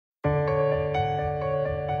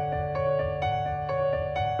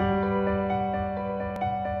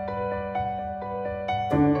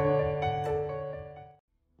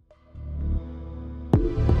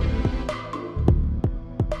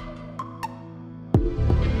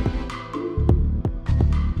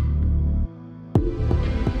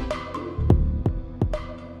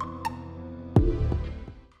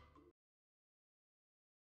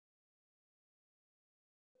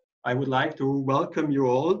I would like to welcome you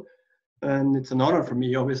all, and it's an honor for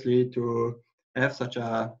me, obviously, to have such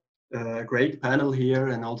a great panel here,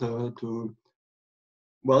 and also to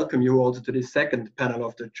welcome you also to this second panel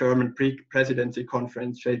of the German Pre-Presidency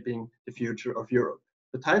Conference Shaping the Future of Europe.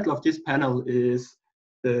 The title of this panel is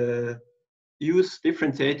the EU's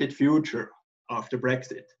Differentiated Future After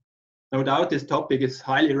Brexit. No doubt this topic is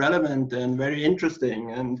highly relevant and very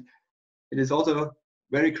interesting, and it is also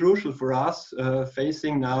very crucial for us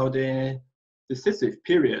facing now the decisive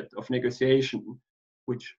period of negotiation,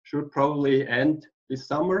 which should probably end this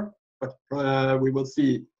summer, but we will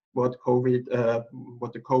see what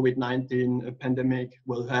the COVID-19 pandemic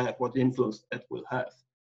will have, what influence that will have.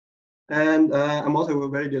 And I'm also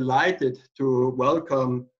very delighted to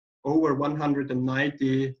welcome over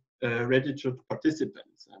 190 registered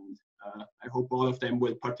participants, and I hope all of them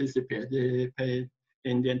will participate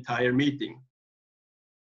in the entire meeting.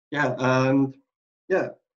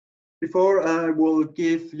 Before I will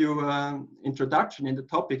give you an introduction in the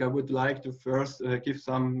topic, I would like to first give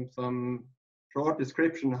some short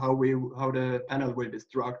description how the panel will be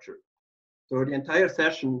structured. So the entire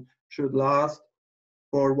session should last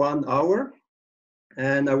for 1 hour,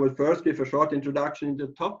 and I will first give a short introduction in the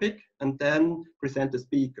topic and then present the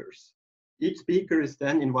speakers. Each speaker is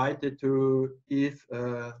then invited to give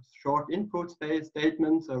short input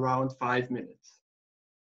statements around 5 minutes.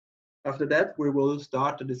 After that, we will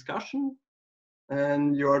start the discussion,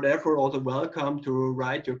 and you are therefore also welcome to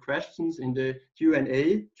write your questions in the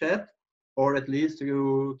Q&A chat, or at least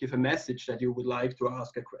to give a message that you would like to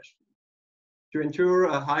ask a question. To ensure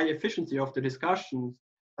a high efficiency of the discussions,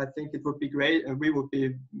 I think it would be great, and we would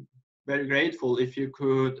be very grateful if you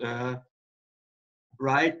could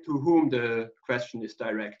write to whom the question is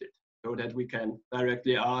directed, so that we can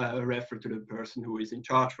directly refer to the person who is in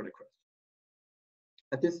charge for the question.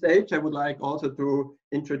 At this stage, I would like also to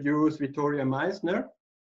introduce Vittoria Meissner.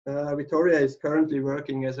 Vittoria is currently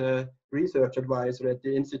working as a research advisor at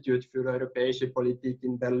the Institut für Europäische Politik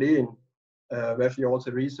in Berlin, where she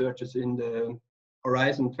also researches in the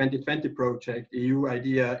Horizon 2020 project, EU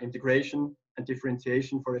Idea Integration and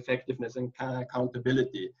Differentiation for Effectiveness and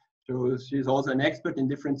Accountability. So she's also an expert in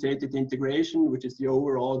differentiated integration, which is the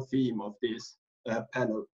overall theme of this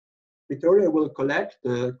panel. Vittoria will collect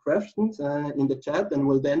the questions in the chat and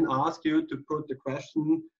will then ask you to put the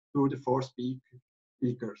question to the 4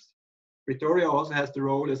 speakers. Vittoria also has the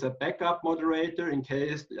role as a backup moderator in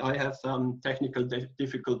case I have some technical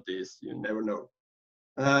difficulties, you never know.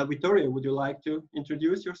 Vittoria, would you like to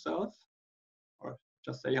introduce yourself or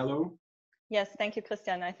just say hello? Yes, thank you,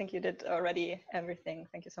 Christian. I think you did already everything.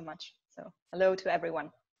 Thank you so much. So hello to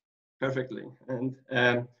everyone. Perfectly.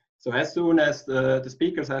 And so as soon as the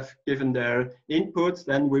speakers have given their inputs,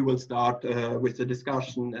 then we will start with the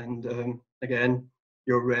discussion. And again,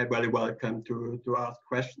 you're very welcome to ask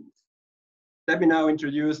questions. Let me now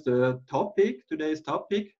introduce the topic, today's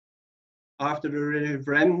topic. After the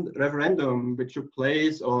referendum, which took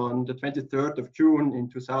place on the 23rd of June in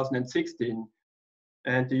 2016,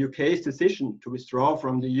 and the UK's decision to withdraw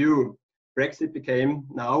from the EU, Brexit became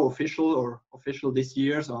now official this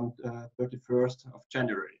year on 31st of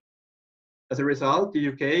January. As a result, the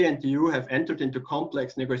UK and the EU have entered into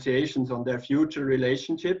complex negotiations on their future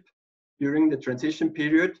relationship during the transition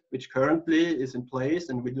period, which currently is in place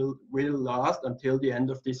and will last until the end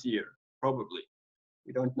of this year, probably.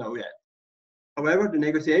 We don't know yet. However, the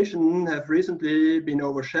negotiations have recently been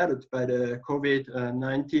overshadowed by the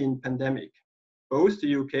COVID-19 pandemic. Both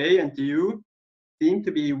the UK and the EU seem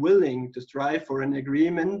to be willing to strive for an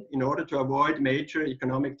agreement in order to avoid major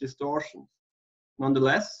economic distortions.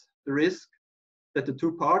 Nonetheless, the risk that the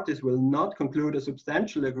 2 parties will not conclude a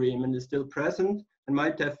substantial agreement is still present and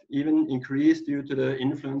might have even increased due to the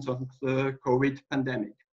influence of the COVID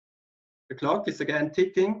pandemic. The clock is again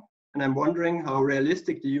ticking, and I'm wondering how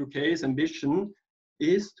realistic the UK's ambition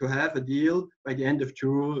is to have a deal by the end of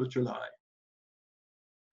June or July.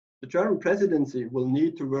 The German presidency will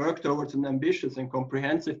need to work towards an ambitious and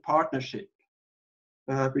comprehensive partnership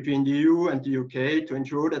between the EU and the UK to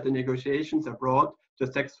ensure that the negotiations are brought to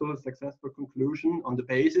a successful conclusion on the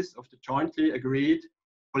basis of the jointly agreed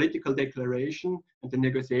political declaration and the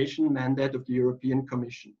negotiation mandate of the European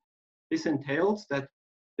Commission. This entails that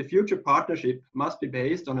the future partnership must be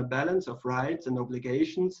based on a balance of rights and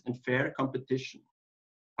obligations and fair competition.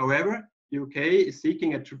 However, the UK is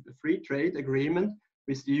seeking a free trade agreement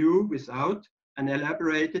with the EU without an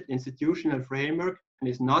elaborated institutional framework and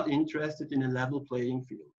is not interested in a level playing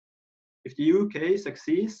field. If the UK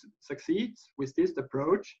succeeds with this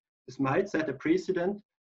approach, this might set a precedent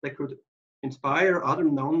that could inspire other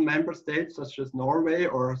non-member states such as Norway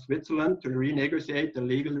or Switzerland to renegotiate the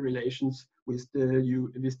legal relations with the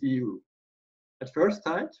EU. At first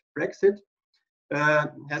sight, Brexit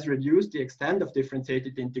has reduced the extent of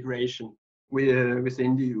differentiated integration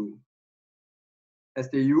within the EU, as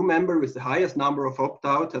the EU member with the highest number of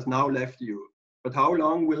opt-out has now left the EU. But how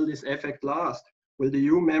long will this effect last? Will the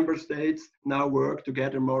EU member states now work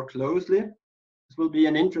together more closely? This will be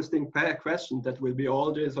an interesting question that will be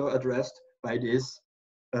also addressed by this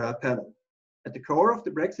panel. At the core of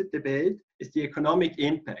the Brexit debate is the economic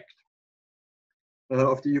impact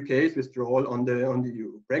of the UK's withdrawal on the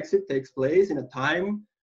EU. Brexit takes place in a time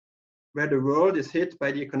where the world is hit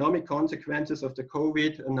by the economic consequences of the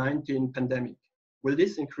COVID-19 pandemic. Will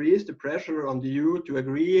this increase the pressure on the EU to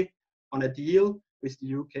agree on a deal with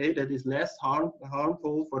the UK that is less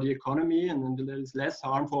harmful for the economy and that is less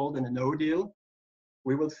harmful than a no deal?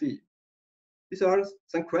 We will see. These are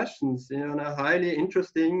some questions on a highly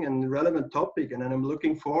interesting and relevant topic, and I'm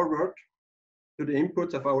looking forward to the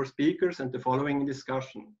inputs of our speakers and the following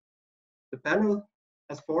discussion. The panel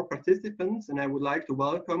has 4 participants, and I would like to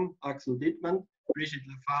welcome Axel Dittmann, Brigid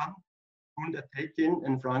Laffan, Funda Tekin,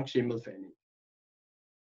 and Frank Schimmelfennig.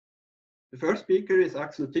 The first speaker is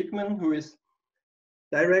Axel Dittmann, who is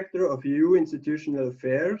Director of EU Institutional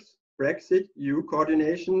Affairs, Brexit, EU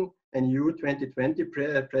Coordination, and EU 2020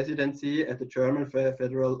 Presidency at the German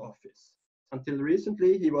Federal Office. Until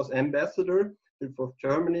recently, he was Ambassador for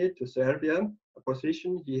Germany to Serbia, a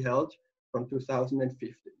position he held from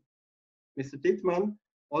 2015. Mr. Dittmann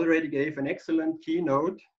already gave an excellent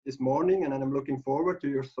keynote this morning, and I'm looking forward to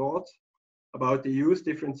your thoughts about the EU's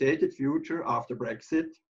differentiated future after Brexit.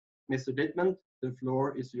 Mr. Dittmann, the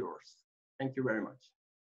floor is yours. Thank you very much.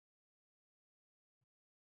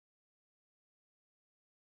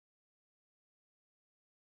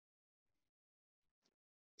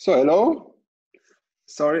 So hello.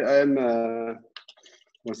 Sorry, I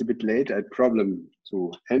was a bit late. I had a problem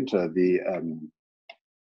to enter the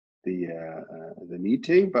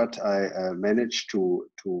meeting, but I managed to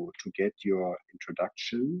get your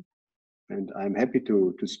introduction, and I'm happy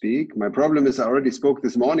to speak. My problem is I already spoke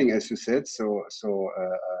this morning, as you said, so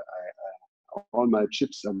all my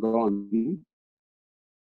chips are gone.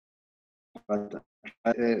 But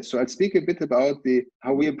so I'll speak a bit about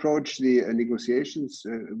how we approach the negotiations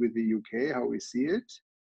with the UK, how we see it.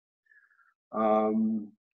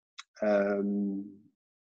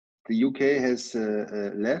 The UK has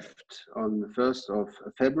left on the 1st of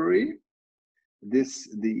February. The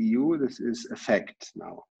EU, this is a fact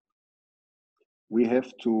now. We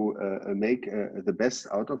have to make the best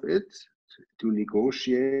out of it, to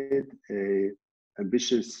negotiate an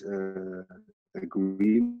ambitious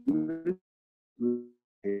agreement,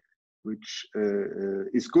 which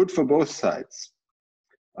is good for both sides.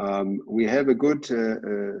 We have a good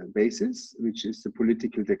basis, which is the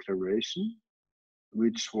political declaration,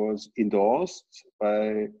 which was endorsed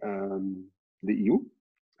by the EU,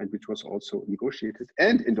 and which was also negotiated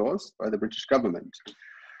and endorsed by the British government.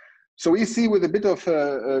 So we see with a bit of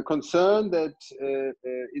concern that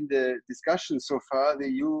in the discussion so far, the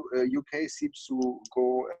UK seems to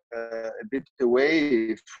go a bit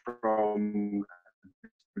away from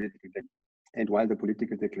political declaration. And while the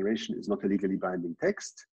political declaration is not a legally binding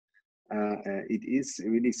text, it is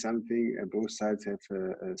really something both sides have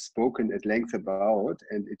spoken at length about,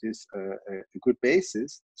 and it is a good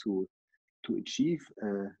basis to achieve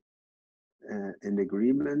an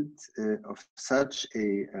agreement of such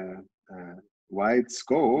a wide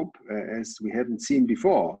scope as we haven't seen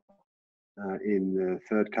before in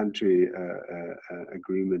third country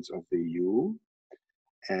agreements of the EU,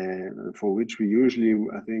 and for which we usually,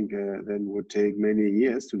 I think, then would take many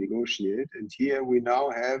years to negotiate. And here we now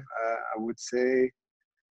have, I would say,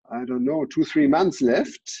 I don't know, 2-3 months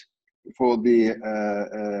left for the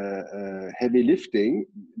heavy lifting,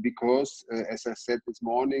 because as I said this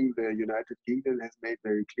morning, the United Kingdom has made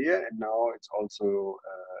very clear, and now it's also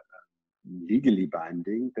legally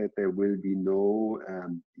binding, that there will be no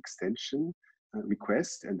extension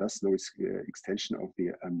request, and thus no extension of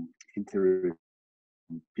the interim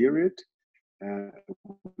period,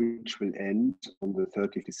 which will end on the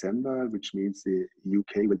 30th of December, which means the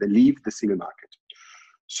UK will then leave the single market.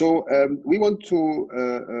 So we want to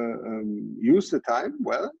use the time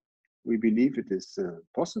well. We believe it is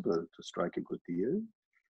possible to strike a good deal.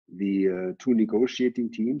 The 2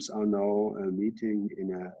 negotiating teams are now meeting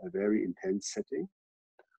in a very intense setting,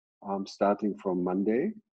 starting from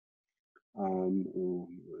Monday.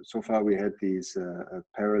 So far we had these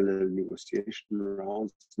parallel negotiation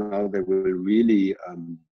rounds. Now they will really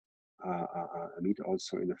meet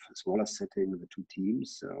also in a smaller setting with the two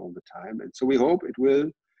teams all the time. And so we hope it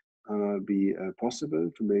will be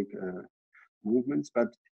possible to make movements, but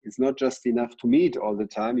it's not just enough to meet all the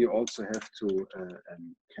time. You also have to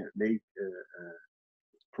make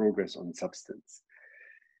progress on substance.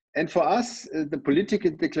 And for us, the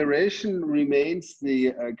political declaration remains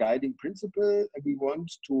the guiding principle. We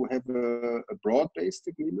want to have a broad-based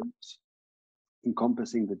agreement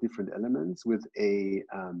encompassing the different elements with a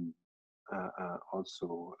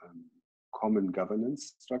also common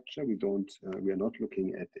governance structure. We are not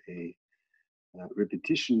looking at a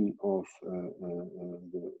repetition of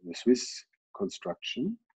the Swiss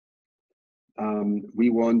construction. We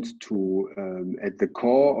want to, at the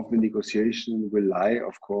core of the negotiation will lie,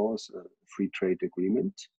 of course, a free trade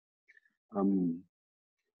agreement.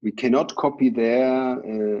 We cannot copy there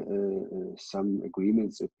some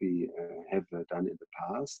agreements that we have done in the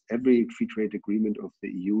past. Every free trade agreement of the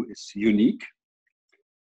EU is unique.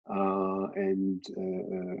 And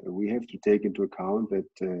we have to take into account that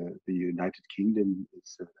the United Kingdom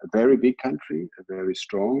is a very big country, a very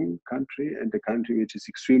strong country, and a country which is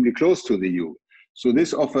extremely close to the EU. So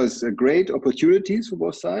this offers great opportunities for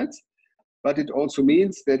both sides, but it also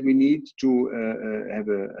means that we need to have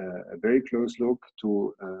a very close look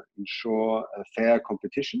to ensure a fair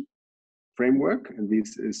competition framework, and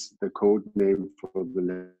this is the code name for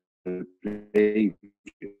the playing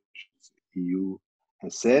field. EU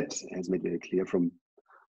has said, has made it clear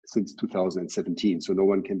since 2017. So no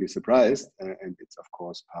one can be surprised, and it's of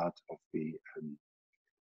course part of the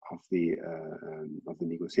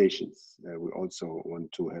negotiations. We also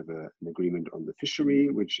want to have an agreement on the fishery,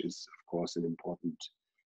 which is of course an important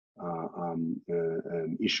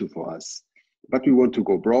issue for us. But we want to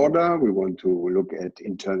go broader. We want to look at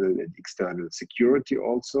internal and external security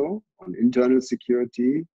also. On internal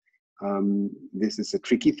security, this is a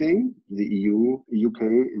tricky thing. The UK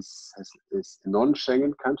is a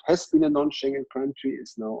non-Schengen country, has been a non-Schengen country,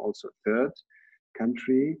 is now also a third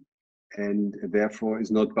country, and therefore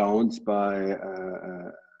is not bound by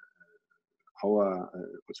our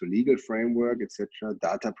also legal framework, etc.,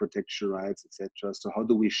 data protection rights, etc. So how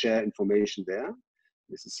do we share information there?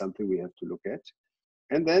 This is something we have to look at.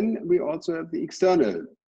 And then we also have the external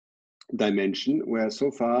dimension, where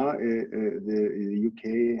so far the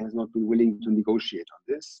UK has not been willing to negotiate on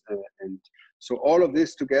this. And so all of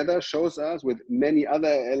this together shows us, with many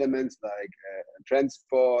other elements like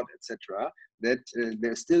transport, etc., that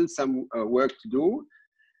there's still some work to do.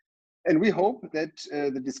 And we hope that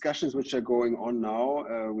the discussions which are going on now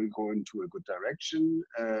will go into a good direction.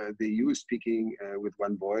 The EU is speaking with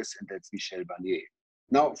one voice, and that's Michel Barnier.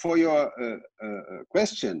 Now, for your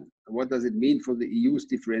question, what does it mean for the EU's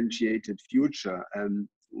differentiated future?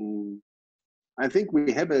 I think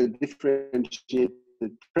we have a differentiated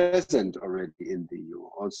present already in the EU,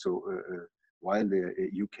 also while the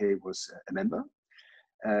UK was a member.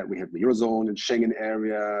 We have the Eurozone and Schengen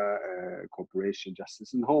area, cooperation,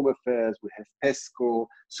 justice and home affairs. We have PESCO.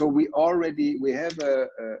 So we have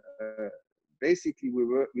basically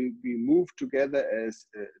we move together as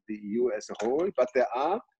the EU as a whole, but there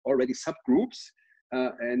are already subgroups,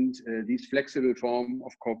 and these flexible form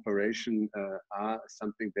of cooperation are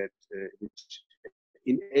something that which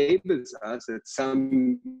enables us that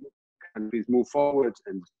some countries move forward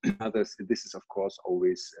and others. This is of course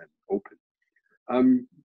always open.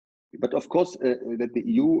 But of course, that the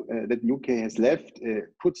EU, that the UK has left,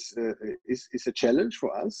 is a challenge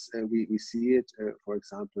for us. We see it, for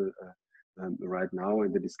example, right now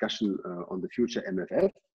in the discussion on the future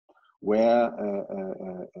MFF, where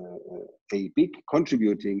a big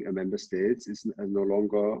contributing member states is no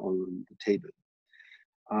longer on the table.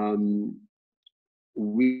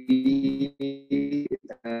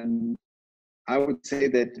 I would say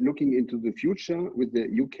that looking into the future, with the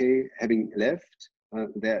UK having left,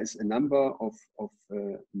 there is a number of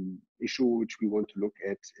issues which we want to look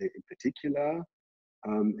at in particular.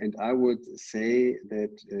 And I would say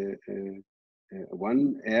that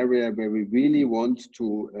one area where we really want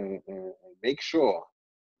to make sure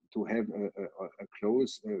to have a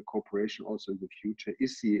close cooperation also in the future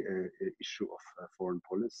is the issue of foreign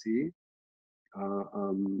policy,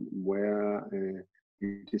 where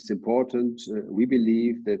it is important. We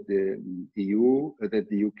believe that the EU, that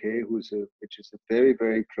the UK, which is a very,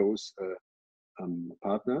 very close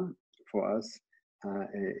partner for us,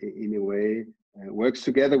 in a way works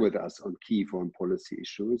together with us on key foreign policy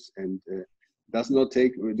issues, and does not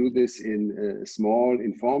do this in small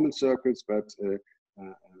informal circles, but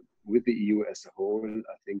with the EU as a whole.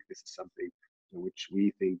 I think this is something which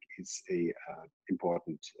we think is a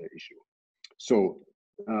important issue. So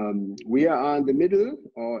We are in the middle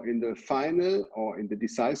or in the final or in the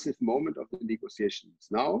decisive moment of the negotiations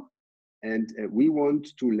now. And we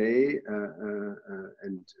want to lay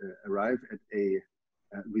and arrive at a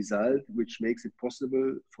result which makes it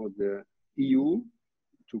possible for the EU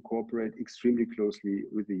to cooperate extremely closely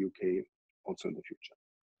with the UK also in the future.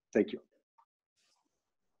 Thank you.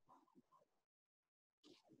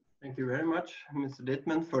 Thank you very much, Mr.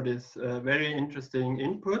 Dittmann, for this very interesting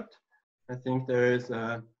input. I think there is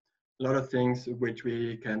a lot of things which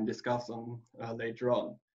we can discuss on later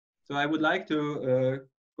on. So I would like to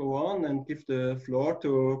go on and give the floor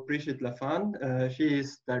to Brigid Laffan. She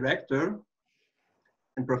is director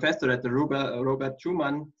and professor at the Robert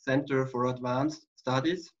Schuman Center for Advanced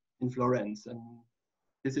Studies in Florence. And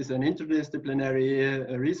this is an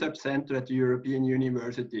interdisciplinary research center at the European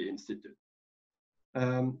University Institute.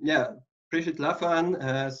 Brigid Laffan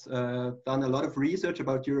has done a lot of research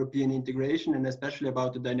about European integration and especially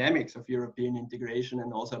about the dynamics of European integration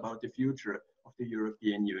and also about the future of the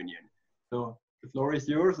European Union. So the floor is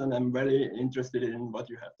yours, and I'm very interested in what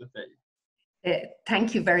you have to say.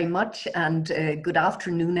 Thank you very much, and good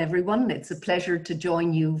afternoon, everyone. It's a pleasure to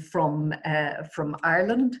join you from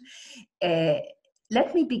Ireland.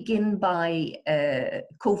 Let me begin by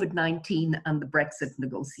COVID-19 and the Brexit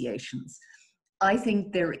negotiations. I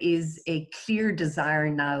think there is a clear desire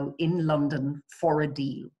now in London for a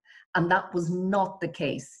deal, and that was not the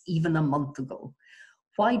case even a month ago.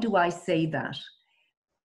 Why do I say that?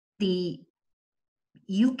 The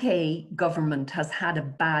UK government has had a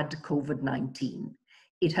bad COVID-19.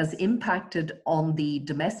 It has impacted on the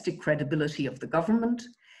domestic credibility of the government.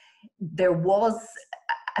 There was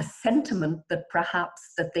a sentiment that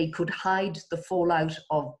perhaps that they could hide the fallout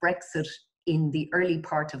of Brexit in the early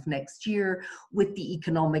part of next year with the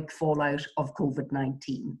economic fallout of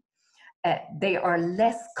COVID-19. They are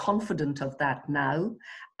less confident of that now,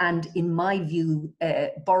 and in my view,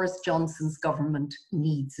 Boris Johnson's government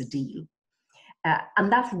needs a deal.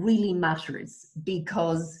 And that really matters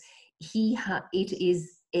because it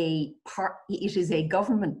is a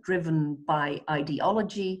government driven by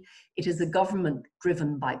ideology, it is a government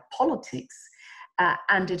driven by politics,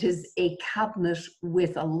 and it is a cabinet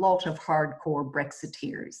with a lot of hardcore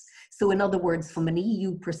Brexiteers. So in other words, from an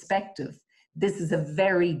EU perspective, this is a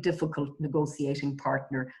very difficult negotiating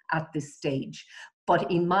partner at this stage.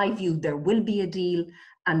 But in my view, there will be a deal,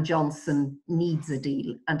 and Johnson needs a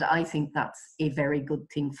deal. And I think that's a very good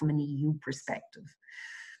thing from an EU perspective.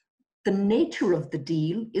 The nature of the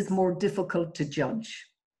deal is more difficult to judge.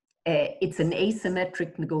 It's an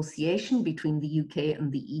asymmetric negotiation between the UK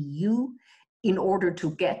and the EU. In order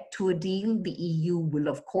to get to a deal, the EU will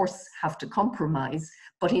of course have to compromise,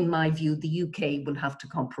 but in my view, the UK will have to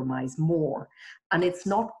compromise more. And it's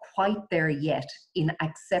not quite there yet in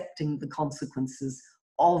accepting the consequences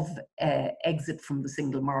of exit from the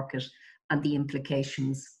single market and the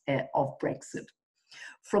implications of Brexit.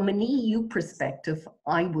 From an EU perspective,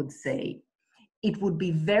 I would say it would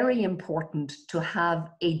be very important to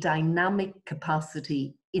have a dynamic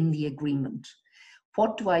capacity in the agreement.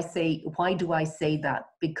 What do I say? Why do I say that?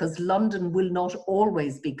 Because London will not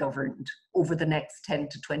always be governed over the next 10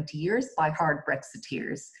 to 20 years by hard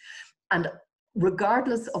Brexiteers. And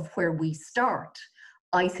regardless of where we start,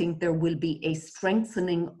 I think there will be a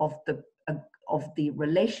strengthening of the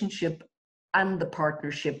relationship and the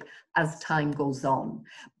partnership as time goes on.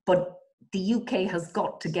 But the UK has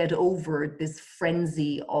got to get over this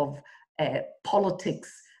frenzy of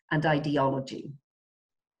politics and ideology.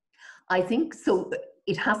 I think so.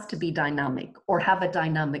 It has to be dynamic or have a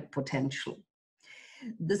dynamic potential.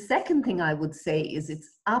 The second thing I would say is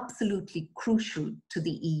it's absolutely crucial to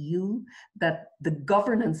the EU that the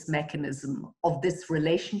governance mechanism of this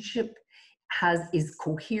relationship is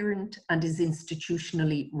coherent and is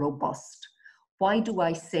institutionally robust. Why do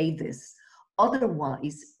I say this?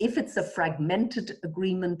 Otherwise, if it's a fragmented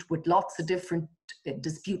agreement with lots of different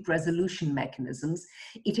dispute resolution mechanisms,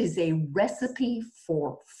 it is a recipe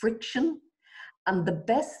for friction. And the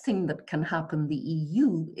best thing that can happen the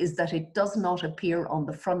EU is that it does not appear on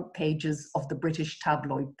the front pages of the British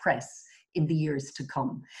tabloid press in the years to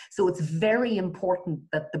come. So it's very important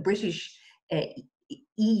that the British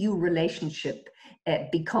EU relationship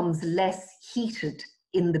becomes less heated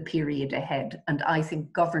in the period ahead. And I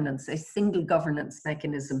think governance, a single governance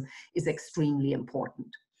mechanism, is extremely important.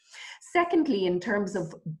 Secondly, in terms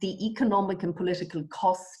of the economic and political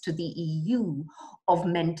costs to the EU of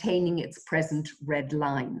maintaining its present red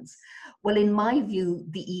lines. Well, in my view,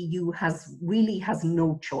 the EU really has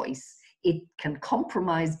no choice. It can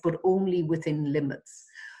compromise, but only within limits.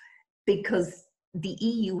 Because the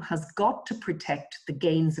EU has got to protect the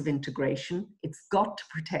gains of integration. It's got to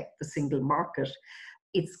protect the single market.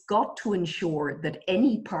 It's got to ensure that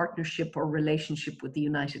any partnership or relationship with the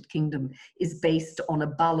United Kingdom is based on a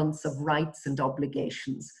balance of rights and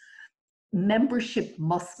obligations. Membership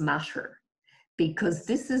must matter, because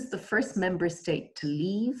this is the first member state to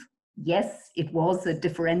leave. Yes, it was a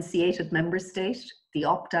differentiated member state, the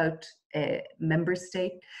opt-out member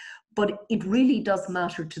state, but it really does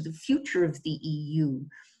matter to the future of the EU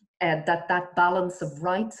that that balance of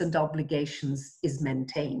rights and obligations is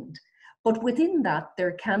maintained. But within that,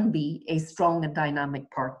 there can be a strong and dynamic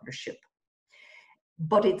partnership.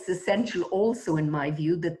 But it's essential also, in my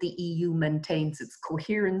view, that the EU maintains its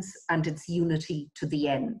coherence and its unity to the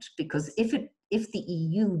end, because if the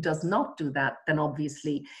EU does not do that, then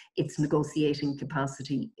obviously its negotiating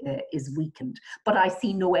capacity is weakened. But I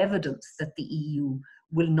see no evidence that the EU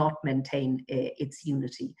will not maintain its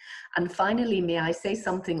unity. And finally, may I say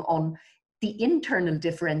something on the internal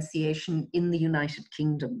differentiation in the United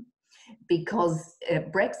Kingdom? Because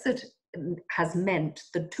Brexit has meant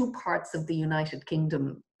the two parts of the United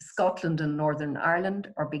Kingdom, Scotland and Northern Ireland,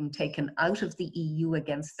 are being taken out of the EU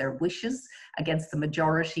against their wishes, against the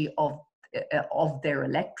majority of their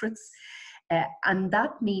electorates. And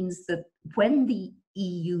that means that when the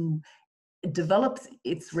EU develops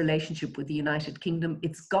its relationship with the United Kingdom,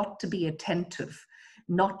 it's got to be attentive,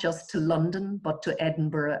 not just to London, but to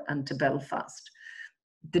Edinburgh and to Belfast.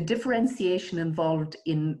 The differentiation involved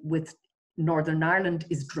with Northern Ireland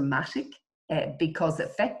is dramatic because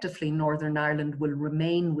effectively Northern Ireland will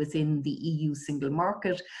remain within the EU single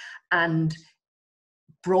market and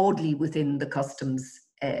broadly within the customs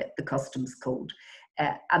code.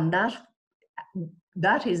 And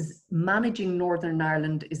that is, managing Northern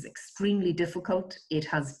Ireland is extremely difficult. It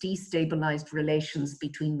has destabilized relations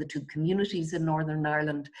between the two communities in Northern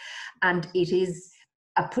Ireland, and it is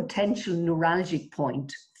a potential neuralgic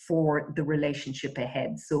point for the relationship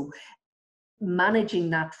ahead. So managing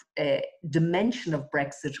that dimension of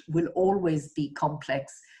Brexit will always be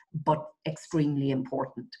complex, but extremely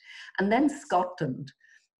important. And then Scotland.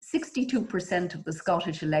 62% of the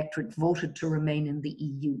Scottish electorate voted to remain in the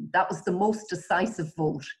EU. That was the most decisive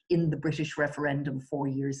vote in the British referendum 4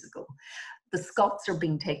 years ago. The Scots are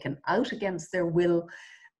being taken out against their will.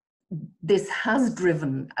 This has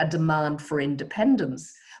driven a demand for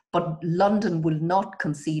independence, but London will not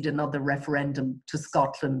concede another referendum to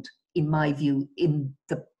Scotland, in my view, in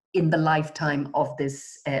the lifetime of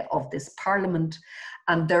this Parliament,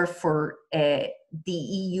 and therefore the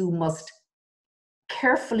EU must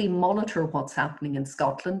carefully monitor what's happening in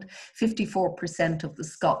Scotland. 54% of the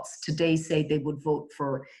Scots today say they would vote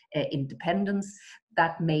for independence.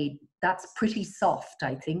 That's pretty soft,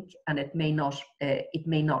 I think, and it may not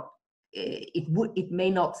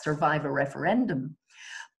survive a referendum.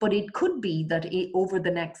 But it could be that over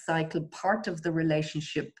the next cycle, part of the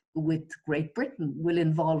relationship with Great Britain will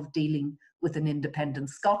involve dealing with an independent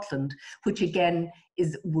Scotland, which again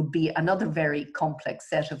would be another very complex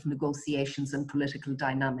set of negotiations and political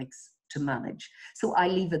dynamics to manage. So I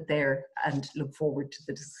leave it there and look forward to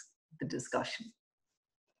the discussion.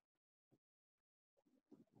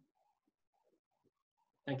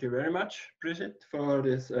 Thank you very much, Brigid, for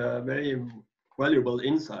this very valuable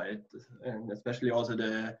insight, and especially also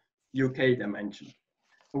the UK dimension.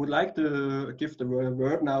 I would like to give the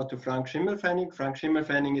word now to Frank Schimmelfennig. Frank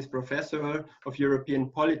Schimmelfennig is Professor of European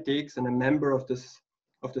Politics and a member of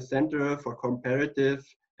the Center for Comparative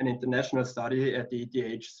and International Study at the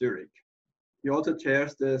ETH Zürich. He also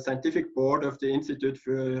chairs the scientific board of the Institut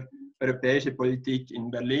für Europäische Politik in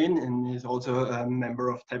Berlin, and is also a member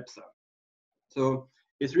of TEPSA. So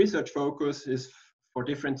his research focus is for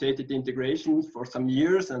differentiated integration for some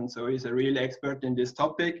years, and so he's a real expert in this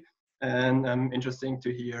topic, and interesting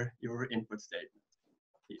to hear your input statement.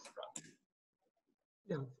 Please, Frank.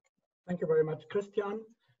 Yeah, thank you very much, Christian,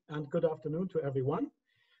 and good afternoon to everyone.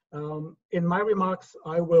 In my remarks,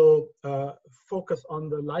 I will focus on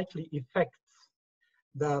the likely effects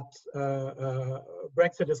that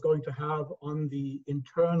Brexit is going to have on the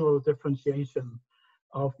internal differentiation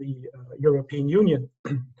of the European Union.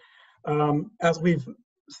 As we've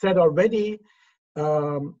said already,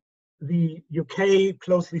 the UK,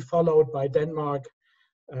 closely followed by Denmark,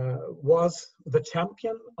 was the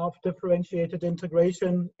champion of differentiated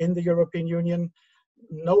integration in the European Union.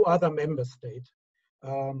 No other member state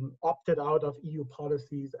opted out of EU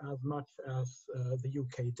policies as much as the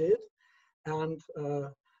UK did. And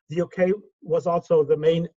the UK was also the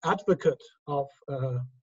main advocate of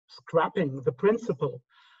scrapping the principle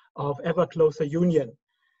of ever closer union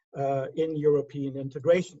in European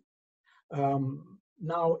integration.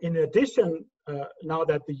 Now, in addition, now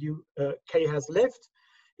that the UK has left,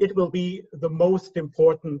 it will be the most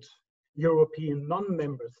important European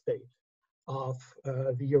non-member state of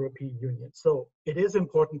the European Union. So it is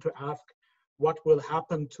important to ask what will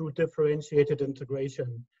happen to differentiated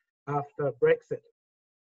integration after Brexit.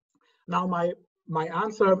 Now, my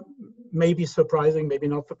answer may be surprising, maybe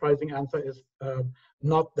not surprising answer is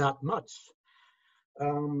not that much.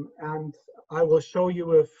 And I will show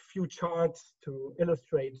you a few charts to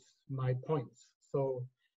illustrate my points. So,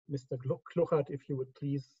 Mr. Kluchert, if you would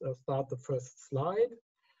please start the first slide.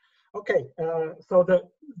 Okay, so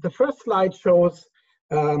the first slide shows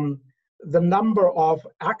the number of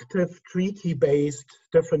active treaty-based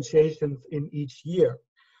differentiations in each year.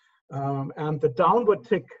 And the downward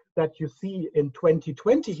tick that you see in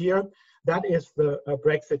 2020 here, that is the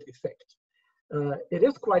Brexit effect. It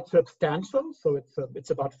is quite substantial, so it's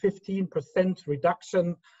about 15%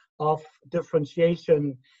 reduction of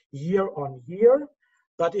differentiation year on year.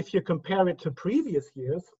 But if you compare it to previous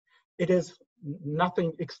years, it is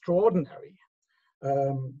nothing extraordinary.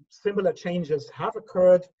 Similar changes have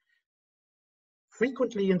occurred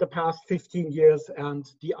frequently in the past 15 years, and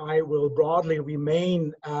DI will broadly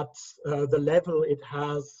remain at the level it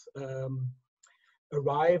has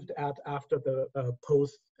arrived at after the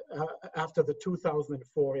after the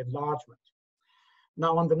 2004 enlargement.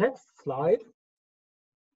 Now, on the next slide,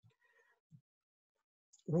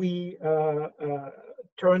 we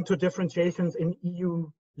turn to differentiations in EU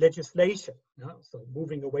legislation. So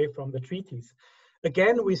moving away from the treaties.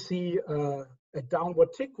 Again, we see a downward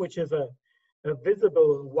tick, which is a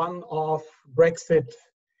visible one-off Brexit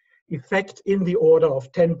effect in the order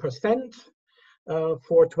of 10%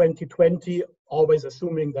 for 2020, always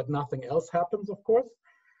assuming that nothing else happens, of course.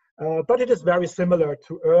 But it is very similar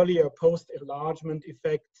to earlier post-enlargement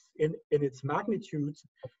effects in its magnitude,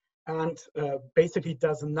 and basically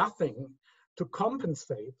does nothing to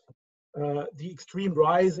compensate the extreme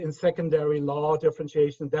rise in secondary law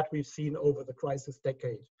differentiation that we've seen over the crisis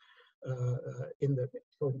decade in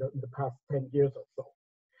the past 10 years or so.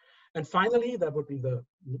 And finally, that would be the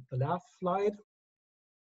last slide.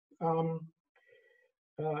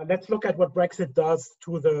 Let's look at what Brexit does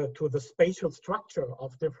to the spatial structure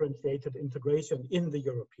of differentiated integration in the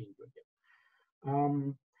European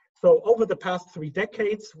Union. So over the past 3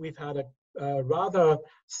 decades, we've had a rather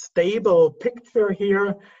stable picture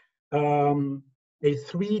here, a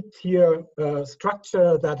 3-tier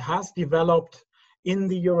structure that has developed in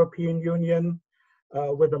the European Union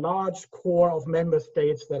with a large core of member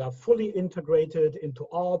states that are fully integrated into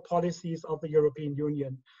all policies of the European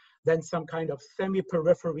Union, then some kind of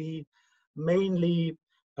semi-periphery, mainly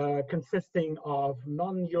consisting of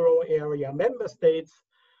non-Euro area member states,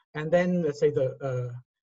 and then let's say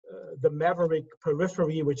the maverick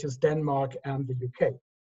periphery, which is Denmark and the UK,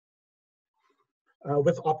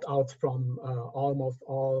 with opt-outs from almost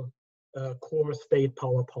all core state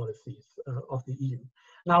power policies of the EU.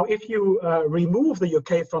 Now, if you remove the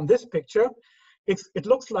UK from this picture, it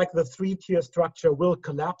looks like the 3-tier structure will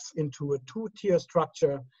collapse into a 2-tier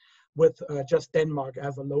structure with just Denmark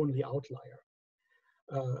as a lonely outlier.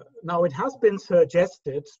 Now, it has been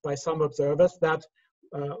suggested by some observers that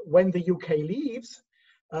when the UK leaves,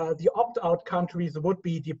 the opt-out countries would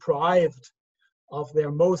be deprived of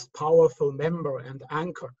their most powerful member and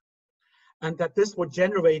anchor, and that this would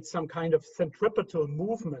generate some kind of centripetal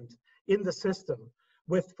movement in the system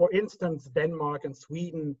with, for instance, Denmark and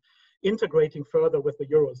Sweden integrating further with the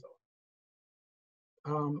Eurozone.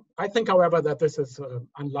 I think, however, that this is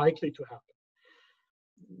unlikely to happen.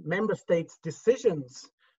 Member states' decisions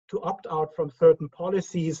to opt out from certain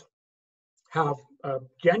policies have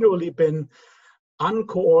generally been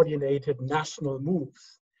uncoordinated national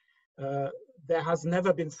moves. There has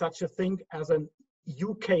never been such a thing as an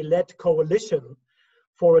UK-led coalition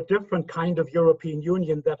for a different kind of European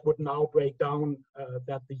Union that would now break down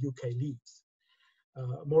that the UK leaves.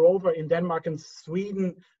 Moreover, in Denmark and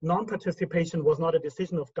Sweden, non-participation was not a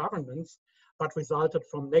decision of governments, but resulted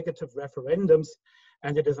from negative referendums,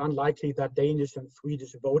 and it is unlikely that Danish and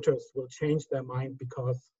Swedish voters will change their mind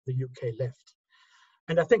because the UK left.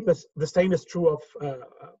 And I think the same is true of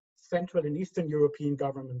Central and Eastern European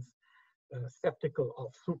governments skeptical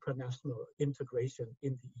of supranational integration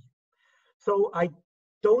in the EU. So I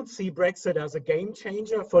don't see Brexit as a game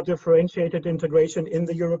changer for differentiated integration in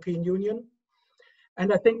the European Union.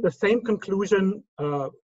 And I think the same conclusion,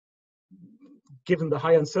 given the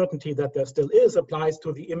high uncertainty that there still is, applies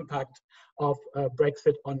to the impact of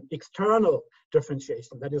Brexit on external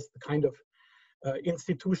differentiation. That is the kind of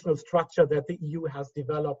institutional structure that the EU has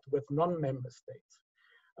developed with non-member states.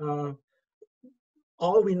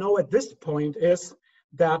 All we know at this point is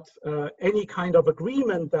that any kind of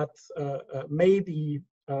agreement that may be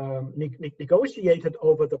negotiated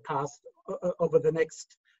over the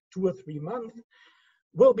next 2 or 3 months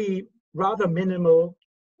will be rather minimal,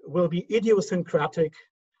 will be idiosyncratic,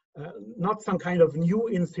 not some kind of new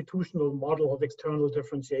institutional model of external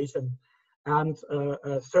differentiation, and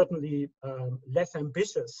certainly less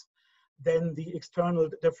ambitious than the external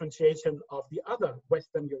differentiation of the other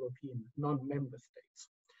Western European non-member states.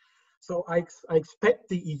 So I expect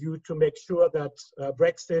the EU to make sure that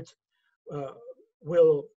Brexit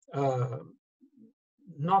will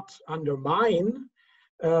not undermine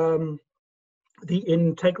the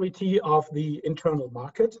integrity of the internal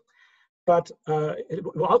market, but it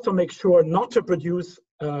will also make sure not to produce,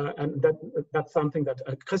 and that's something that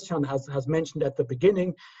Christian has mentioned at the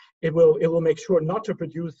beginning, it will make sure not to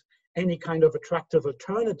produce any kind of attractive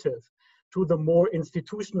alternative to the more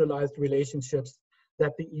institutionalized relationships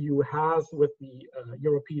that the EU has with the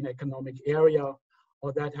European Economic Area,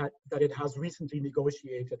 or that it has recently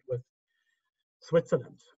negotiated with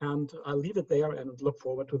Switzerland. And I'll leave it there and look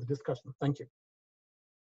forward to the discussion. Thank you.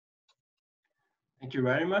 Thank you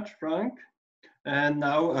very much, Frank. And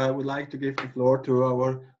now I would like to give the floor to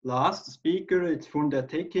our last speaker. It's Funda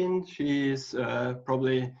Tekin. She is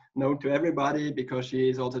probably known to everybody because she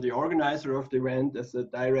is also the organizer of the event as a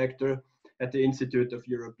director at the Institute of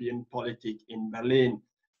European Politik in Berlin.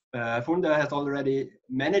 Funda has already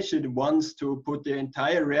managed once to put the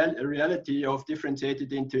entire reality of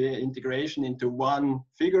differentiated integration into one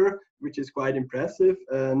figure, which is quite impressive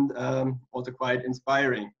and also quite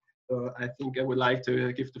inspiring. So I think I would like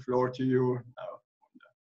to give the floor to you now.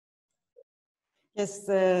 Yes,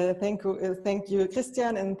 thank you,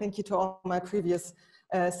 Christian, and thank you to all my previous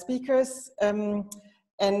speakers.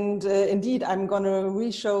 Indeed, I'm going to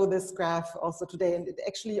re-show this graph also today, and it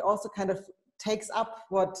actually also kind of takes up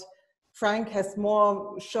what Frank has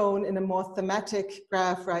more shown in a more thematic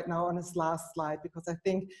graph right now on his last slide, because I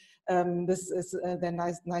think this is then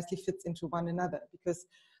nicely fits into one another. Because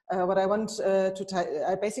what I want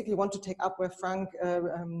I basically want to take up where Frank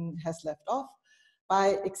has left off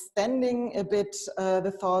by extending a bit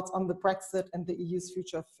the thoughts on the Brexit and the EU's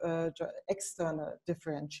future of external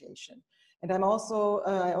differentiation. And I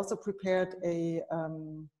also prepared a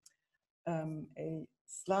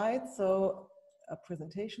slide, so a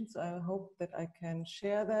presentation. So I hope that I can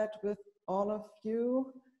share that with all of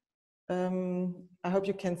you. I hope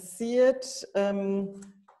you can see it.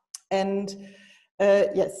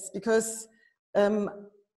 Yes, because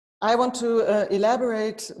I want to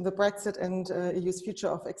elaborate the Brexit and EU's future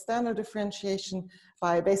of external differentiation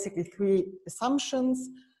by basically 3 assumptions.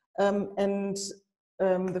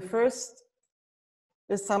 The first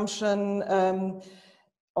assumption,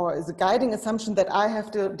 or is a guiding assumption that I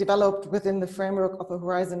have developed within the framework of a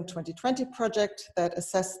Horizon 2020 project that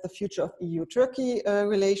assesses the future of EU-Turkey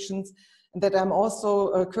relations, and that I'm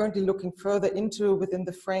also currently looking further into within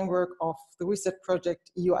the framework of the research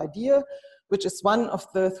project EU IDEA, which is one of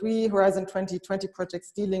the 3 Horizon 2020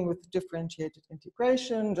 projects dealing with differentiated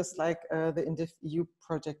integration, just like the InDivEU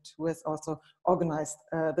project, who has also organized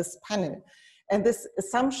this panel. And this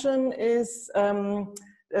assumption is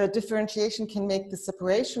differentiation can make the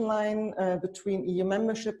separation line between EU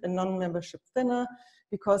membership and non-membership thinner,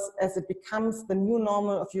 because as it becomes the new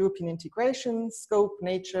normal of European integration, scope,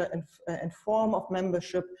 nature, and form of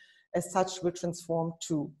membership as such will transform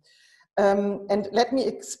too. And let me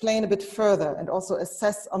explain a bit further and also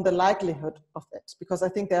assess on the likelihood of it, because I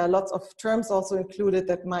think there are lots of terms also included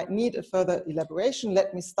that might need a further elaboration.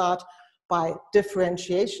 Let me start by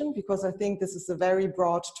differentiation, because I think this is a very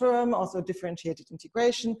broad term, also differentiated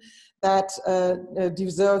integration, that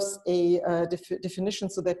deserves a definition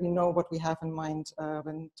so that we know what we have in mind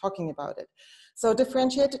when talking about it. So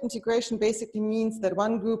differentiated integration basically means that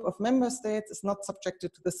one group of member states is not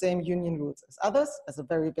subjected to the same union rules as others, as a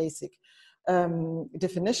very basic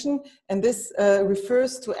definition. And this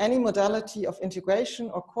refers to any modality of integration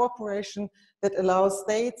or cooperation that allows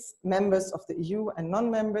states, members of the EU and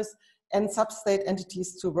non-members, and sub-state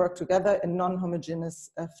entities to work together in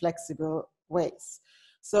non-homogeneous, flexible ways.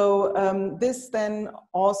 So this then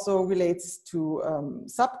also relates to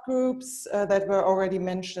subgroups that were already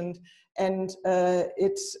mentioned, and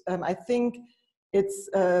I think it's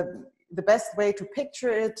the best way to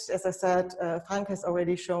picture it. As I said, Frank has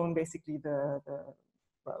already shown basically the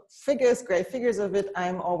figures, gray figures of it.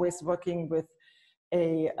 I'm always working with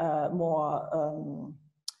a more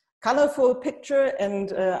colorful picture,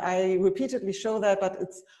 and I repeatedly show that, but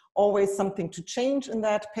it's always something to change in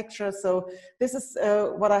that picture. So this is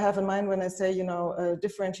what I have in mind when I say,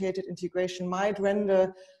 differentiated integration might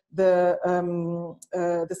render the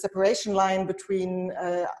separation line between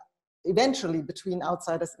eventually between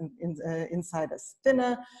outsiders and insiders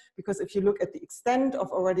thinner, because if you look at the extent of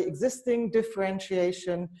already existing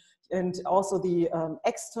differentiation and also the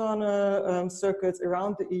external circles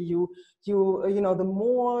around the EU, the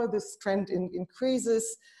more this trend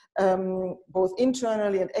increases, both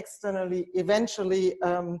internally and externally, eventually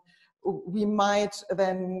we might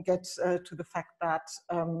then get to the fact that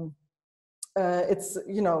it's,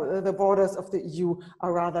 the borders of the EU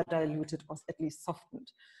are rather diluted or at least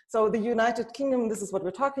softened. So the United Kingdom, this is what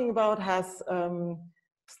we're talking about, has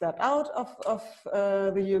stepped out of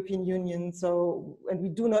the European Union. So, and we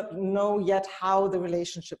do not know yet how the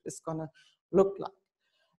relationship is going to look like.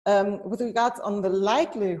 With regards on the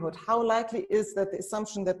likelihood, how likely is that the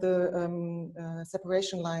assumption that the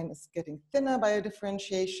separation line is getting thinner by a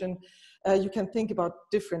differentiation? You can think about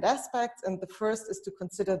different aspects, and the first is to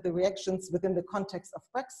consider the reactions within the context of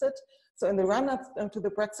Brexit. So in the run-up to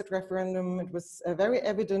the Brexit referendum, it was very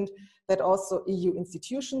evident that also EU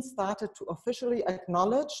institutions started to officially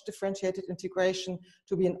acknowledge differentiated integration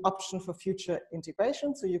to be an option for future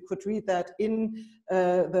integration. So you could read that in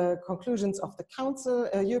the conclusions of the Council,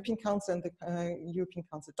 European Council, and the European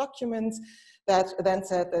Council documents that then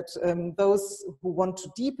said that those who want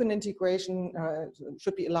to deepen integration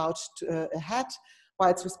should be allowed to, ahead,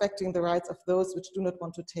 whilst respecting the rights of those which do not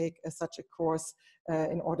want to take such a course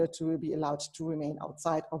in order to be allowed to remain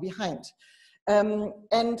outside or behind.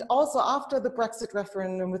 And also after the Brexit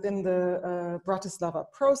referendum, within the Bratislava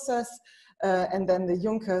process, and then the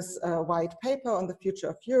Juncker's white paper on the future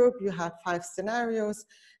of Europe, you had 5 scenarios,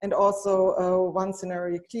 and also one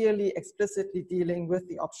scenario clearly, explicitly dealing with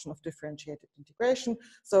the option of differentiated integration.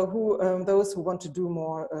 So those who want to do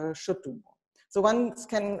more should do more. So one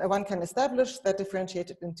can establish that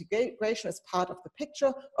differentiated integration is part of the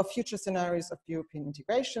picture of future scenarios of European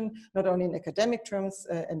integration, not only in academic terms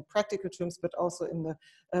and practical terms, but also in the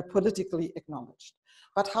politically acknowledged.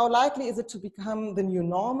 But how likely is it to become the new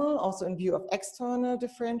normal, also in view of external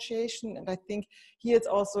differentiation? And I think here it's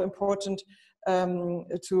also important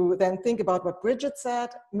to then think about what Brigid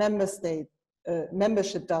said.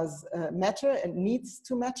 Membership does matter and needs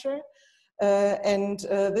to matter.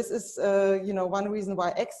 This is, one reason why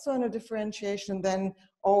external differentiation then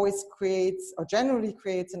always creates, or generally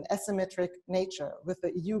creates, an asymmetric nature, with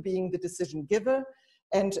the EU being the decision giver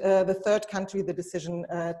and the third country the decision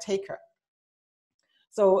taker.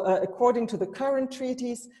 So according to the current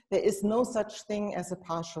treaties, there is no such thing as a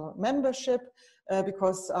partial membership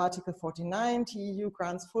because Article 49 TEU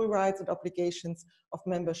grants full rights and obligations of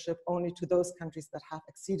membership only to those countries that have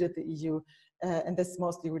acceded the EU. And this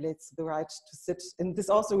mostly relates to the right to sit, and this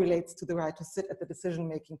also relates to the right to sit at the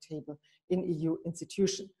decision-making table in EU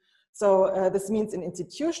institution. So this means in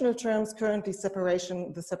institutional terms, currently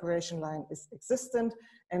the separation line is existent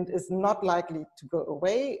and is not likely to go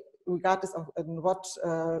away, regardless of what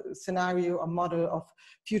scenario or model of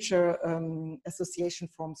future association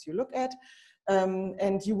forms you look at.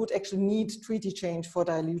 And you would actually need treaty change for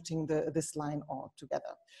diluting this line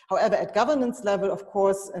altogether. However, at governance level, of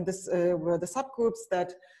course, and this were the subgroups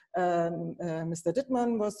that Mr.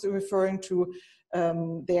 Dittmann was referring to,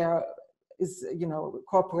 there is,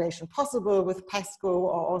 cooperation possible with PESCO,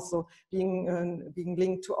 or also being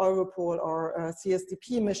linked to Europol or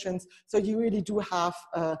CSDP missions. So you really do have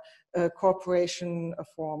cooperation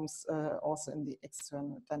forms also in the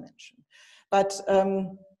external dimension. But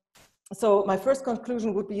so my first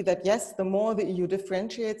conclusion would be that yes, the more the EU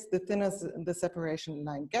differentiates, the thinner the separation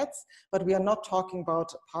line gets, but we are not talking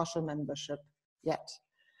about partial membership yet.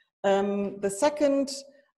 The second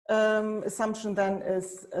assumption then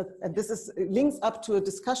is, and this links up to a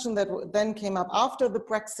discussion that then came up after the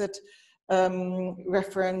Brexit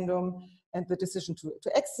referendum and the decision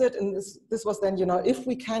to exit. And this was then, if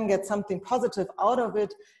we can get something positive out of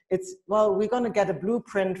it, it's, well, we're going to get a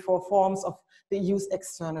blueprint for forms of the EU's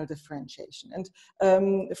external differentiation.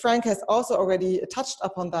 And Frank has also already touched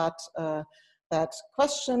upon that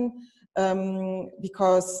question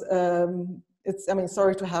because it's,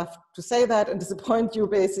 sorry to have to say that and disappoint you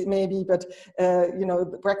basically maybe, but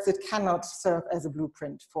Brexit cannot serve as a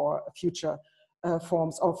blueprint for future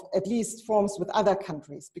forms of, at least forms with other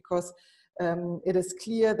countries, because it is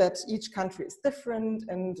clear that each country is different,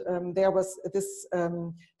 and there was this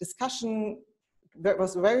discussion that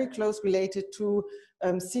was very close related to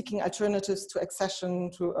seeking alternatives to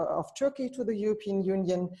accession of Turkey to the European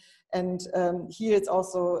Union. And here it's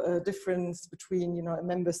also a difference between a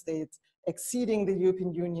member state exceeding the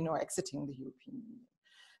European Union or exiting the European Union.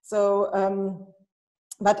 So,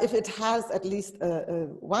 but if it has at least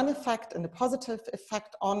one effect, and a positive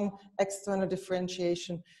effect on external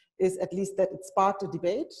differentiation, is at least that it sparked a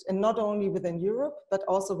debate, and not only within Europe, but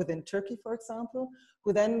also within Turkey, for example,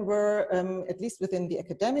 who then were, at least within the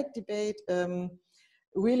academic debate,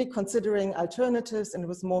 really considering alternatives, and it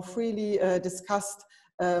was more freely discussed,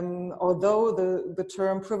 although the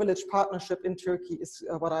term privileged partnership in Turkey is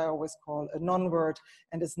what I always call a non-word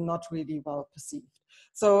and is not really well perceived.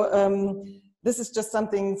 So this is just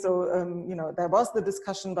something, so, you know, there was the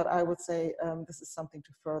discussion, but I would say this is something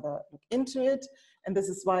to further look into it. And this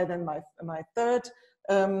is why then my third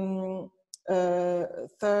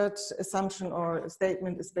assumption or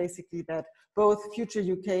statement is basically that both future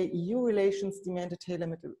UK-EU relations demand a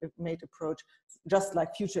tailor-made approach, just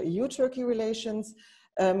like future EU-Turkey relations.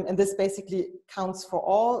 And this basically counts for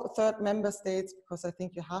all third member states, because I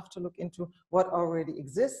think you have to look into what already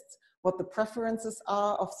exists, what the preferences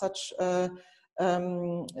are of such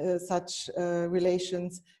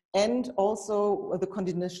relations, and also the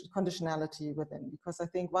conditionality within. Because I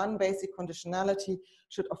think one basic conditionality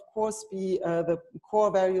should, of course, be the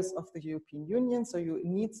core values of the European Union. So you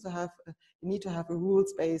need to have a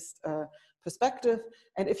rules-based perspective.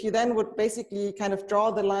 And if you then would basically kind of draw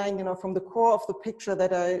the line, you know, from the core of the picture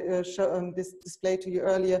that I displayed to you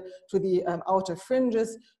earlier to the outer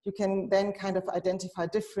fringes, you can then kind of identify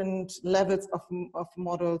different levels of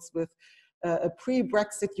models with a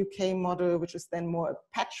pre-Brexit UK model, which is then more a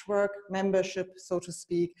patchwork membership, so to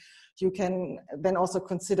speak. You can then also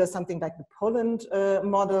consider something like the Poland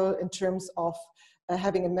model in terms of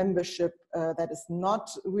having a membership that is not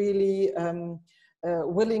really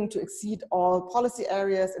willing to exceed all policy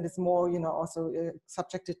areas and is more, you know, also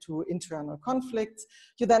subjected to internal conflicts.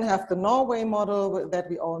 You then have the Norway model that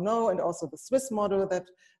we all know, and also the Swiss model that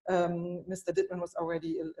Mr. Dittmann was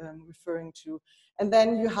already referring to. And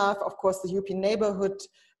then you have, of course, the European neighborhood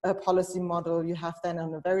policy model. You have then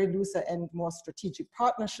on a very looser end, more strategic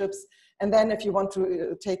partnerships. And then if you want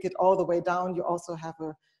to take it all the way down, you also have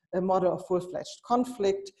a model of full-fledged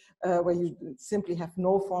conflict where you simply have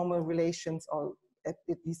no formal relations, or at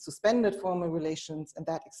least suspended formal relations. And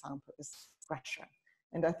that example is Russia.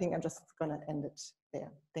 And I think I'm just gonna end it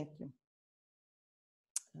there. Thank you.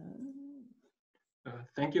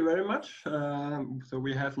 Thank you very much. So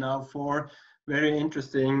we have now 4 very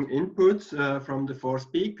interesting inputs from the 4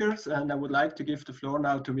 speakers, and I would like to give the floor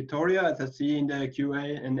now to Vittoria. As I see in the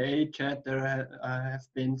Q&A chat, there have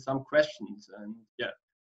been some questions, and yeah,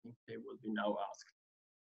 I think they will be now asked.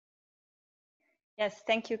 Yes,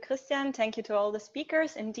 thank you, Christian. Thank you to all the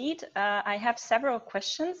speakers. Indeed, I have several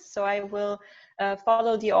questions, so I will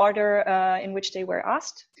follow the order in which they were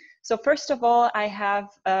asked. So first of all, I have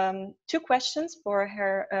 2 questions for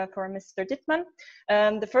Mr. Dittmann.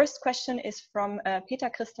 The first question is from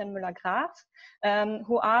Peter Christian Müller-Graf,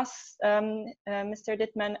 who asks Mr.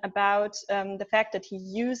 Dittmann about the fact that he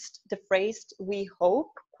used the phrase "we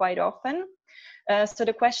hope" quite often. So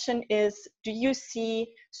the question is, do you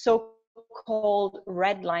see so-called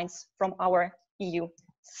red lines from our EU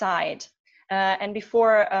side? And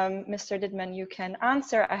before Mr. Dittmann, you can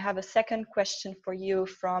answer, I have a second question for you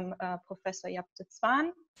from Professor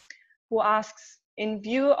Yapte-Zwan, who asks, in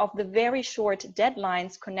view of the very short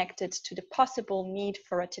deadlines connected to the possible need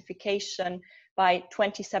for ratification by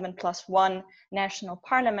 27+1 national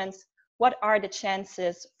parliaments, what are the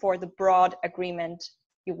chances for the broad agreement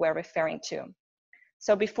you were referring to?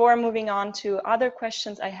 So before moving on to other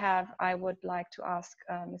questions I would like to ask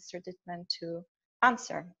Mr. Dittmann to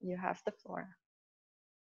answer. You have the floor.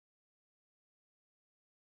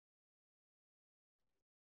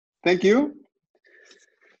 Thank you.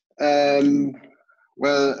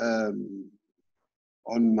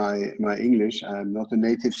 On my English, I'm not a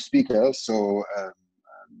native speaker, so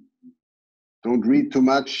don't read too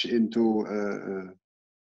much into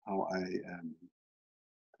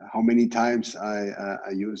how many times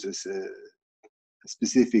I use this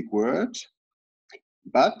specific word.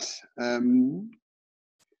 But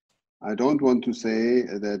I don't want to say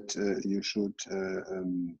that you should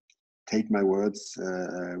take my words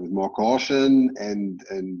with more caution and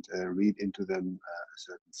read into them a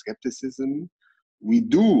certain skepticism. We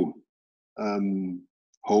do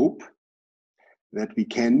hope that we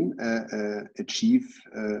can achieve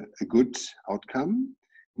a good outcome.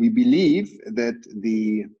 We believe that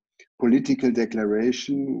the political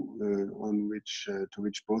declaration to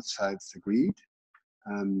which both sides agreed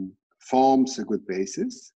forms a good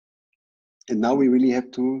basis. And now we really have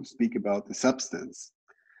to speak about the substance.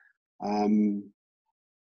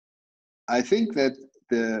 I think that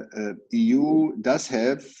the EU does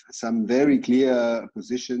have some very clear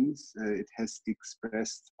positions. It has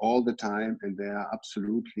expressed all the time, and they are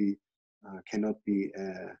absolutely cannot be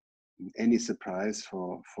any surprise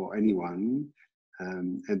for anyone.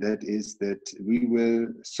 and that is that we will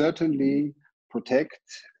certainly protect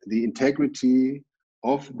the integrity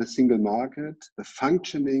of the single market, the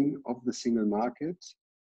functioning of the single market.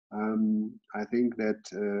 I think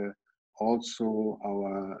that also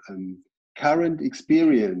our current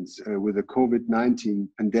experience with the COVID-19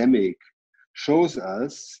 pandemic shows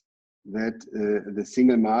us that the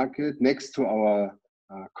single market, next to our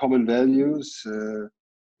common values,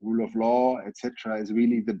 rule of law, etc., is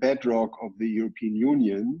really the bedrock of the European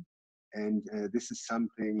Union. And this is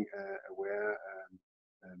something where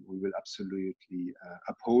we will absolutely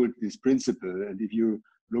uphold this principle. And if you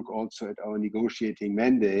look also at our negotiating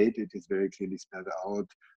mandate, it is very clearly spelled out.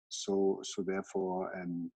 So therefore,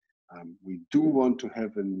 we do want to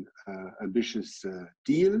have an ambitious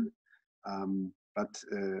deal, but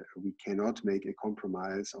we cannot make a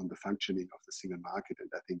compromise on the functioning of the single market. And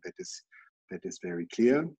I think that is very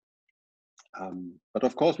clear. But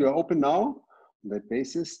of course, we are open now on that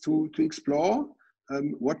basis to explore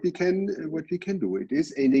what we can do. It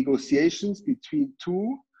is a negotiations between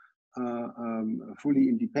two fully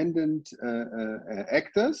independent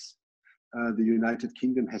actors. The United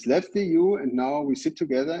Kingdom has left the EU, and now we sit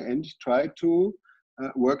together and try to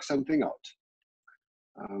work something out.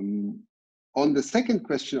 On the second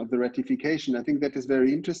question of the ratification, I think that is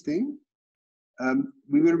very interesting.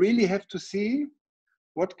 We will really have to see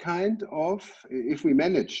what kind of, if we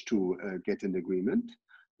manage to get an agreement,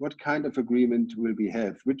 what kind of agreement will we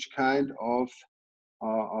have? Which kind of,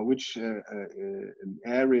 which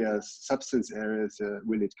areas, substance areas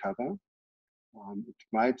will it cover? It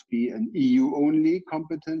might be an EU-only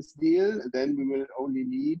competence deal. Then we will only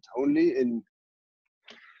need, only in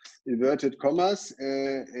inverted commas,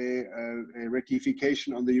 a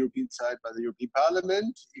ratification on the European side by the European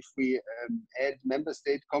Parliament. If we add member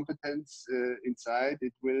state competence inside,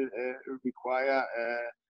 it will require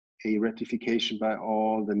a ratification by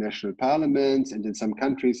all the national parliaments, and in some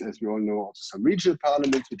countries, as we all know, also some regional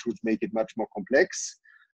parliaments, which would make it much more complex.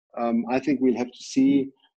 I think we'll have to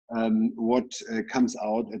see what comes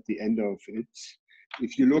out at the end of it.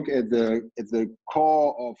 If you look at the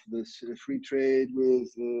core of this free trade with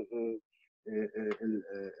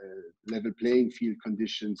level playing field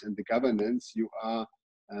conditions and the governance, you are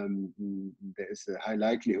there is a high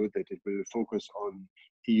likelihood that it will focus on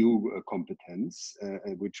EU competence,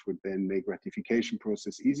 which would then make ratification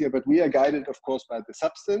process easier. But we are guided, of course, by the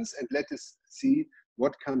substance, and let us see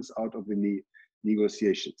what comes out of the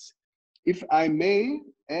negotiations. If I may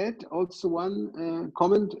add also one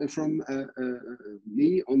comment from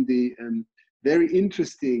me on the very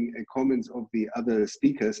interesting comments of the other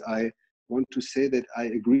speakers, I want to say that I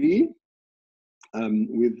agree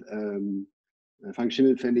with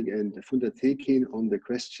Schimmelfennig and Funda Tekin on the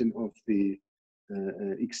question of the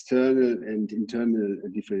external and internal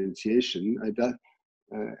differentiation.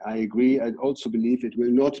 I agree. I also believe it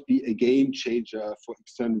will not be a game changer for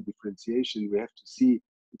external differentiation. We have to see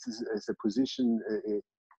it as a position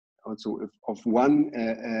also of one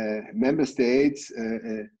member state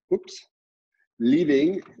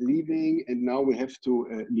leaving, and now we have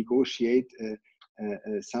to negotiate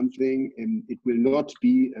something, and it will not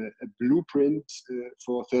be a blueprint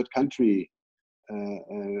for third country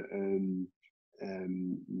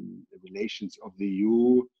relations of the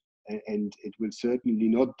EU, and it will certainly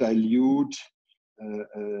not dilute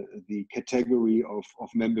the category of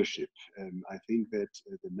membership. I think that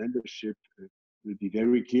the membership will be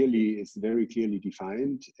very clearly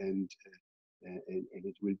defined, and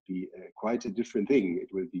it will be quite a different thing.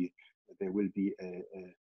 There will be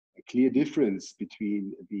a clear difference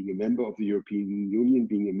between being a member of the European Union,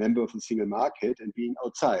 being a member of the single market, and being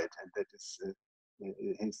outside, and that is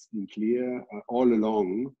has been clear all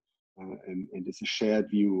along, and is a shared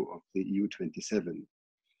view of the EU 27.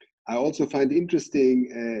 I also find interesting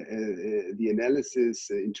the analysis,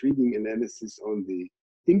 intriguing analysis on the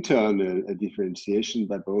internal differentiation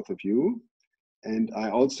by both of you. And I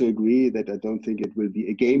also agree that I don't think it will be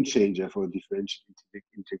a game changer for differential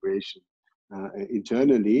integration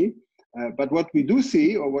internally. But what we do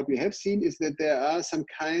see, or what we have seen, is that there are some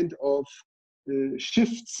kind of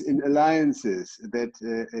shifts in alliances, that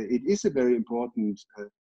it is a very important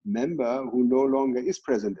member who no longer is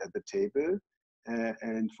present at the table.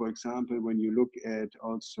 And for example, when you look at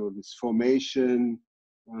also this formation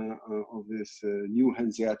of this new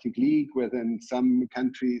Hanseatic League, where then some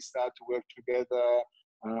countries start to work together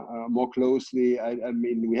more closely, I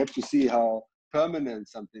mean, we have to see how permanent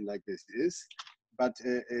something like this is. But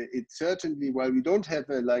it certainly, while we don't have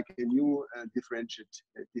a new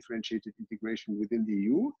differentiated integration within the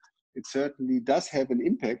EU, it certainly does have an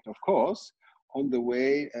impact, of course, on the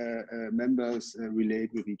way members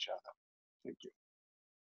relate with each other. Thank you.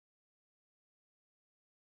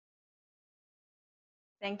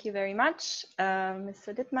 Thank you very much,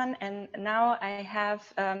 Mr. Dittmann. And now I have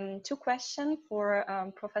two questions for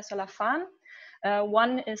Professor Laffan.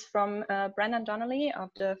 One is from Brendan Donnelly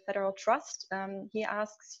of the Federal Trust. He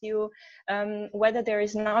asks you whether there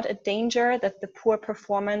is not a danger that the poor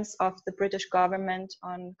performance of the British government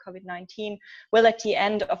on COVID-19 will at the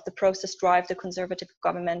end of the process drive the Conservative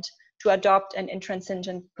government to adopt an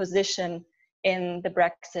intransigent position in the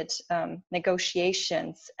Brexit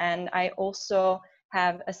negotiations. And I also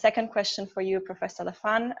have a second question for you, Professor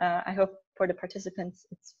Laffan. I hope for the participants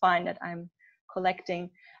it's fine that I'm collecting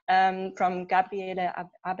from Gabriele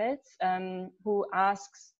Abels, who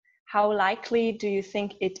asks, how likely do you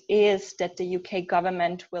think it is that the UK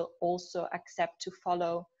government will also accept to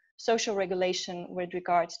follow social regulation with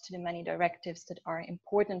regards to the many directives that are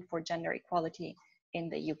important for gender equality in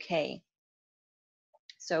the UK?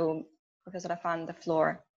 So, Professor Laffan, the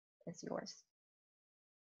floor is yours.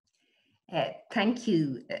 Thank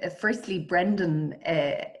you. Firstly, Brendan,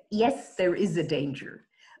 yes, there is a danger,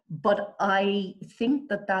 but I think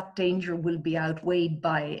that that danger will be outweighed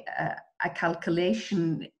by a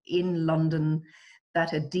calculation in London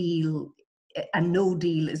that a no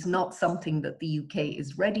deal is not something that the UK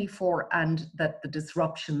is ready for, and that the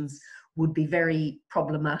disruptions would be very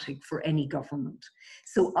problematic for any government.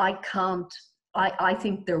 So I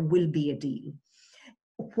think there will be a deal.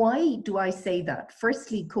 Why do I say that?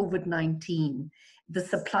 Firstly, COVID-19, the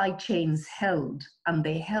supply chains held, and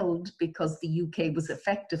they held because the UK was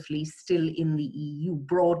effectively still in the EU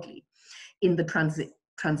broadly in the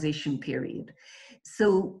transition period.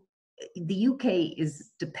 So the UK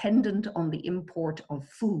is dependent on the import of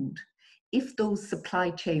food. If those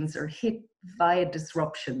supply chains are hit via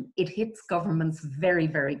disruption, it hits governments very,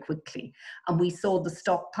 very quickly. And we saw the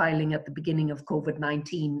stockpiling at the beginning of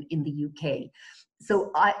COVID-19 in the UK.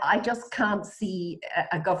 So I just can't see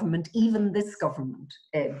a government, even this government,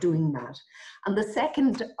 doing that. And the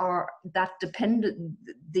second are that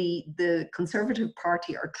the Conservative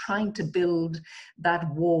Party are trying to build that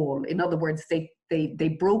wall. In other words, they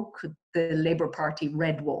broke the Labour Party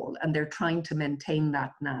red wall, and they're trying to maintain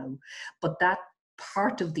that now. But that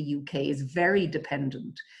part of the UK is very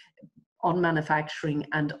dependent on manufacturing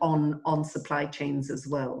and on supply chains as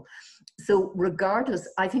well. So regardless,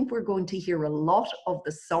 I think we're going to hear a lot of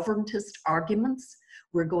the sovereigntist arguments.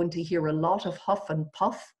 We're going to hear a lot of huff and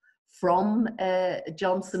puff from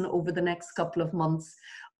Johnson over the next couple of months.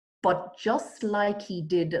 But just like he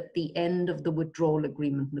did at the end of the withdrawal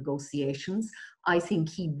agreement negotiations, I think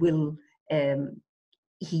he will want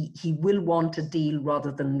a deal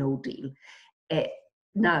rather than no deal.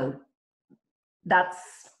 Now,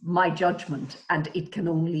 that's my judgment, and it can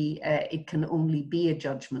only be a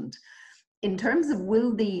judgment. In terms of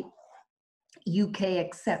will the UK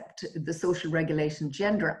accept the social regulation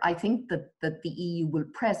gender, I think that the EU will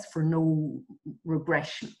press for no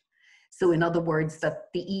regression. So in other words, that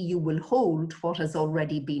the EU will hold what has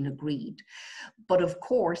already been agreed. But of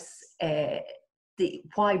course,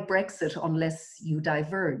 why Brexit unless you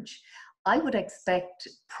diverge? I would expect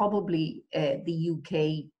probably the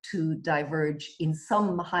UK to diverge in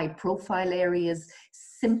some high profile areas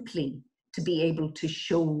simply to be able to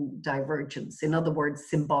show divergence. In other words,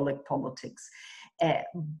 symbolic politics.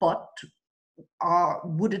 But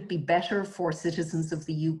would it be better for citizens of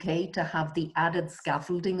the UK to have the added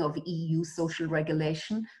scaffolding of EU social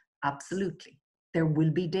regulation? Absolutely. There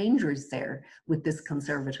will be dangers there with this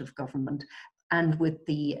Conservative government and with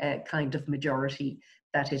the kind of majority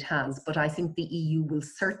that it has. But I think the EU will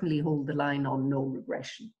certainly hold the line on no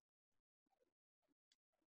regression.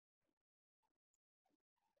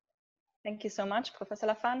 Thank you so much, Professor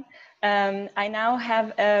Laffan. I now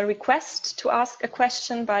have a request to ask a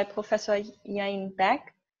question by Professor Yain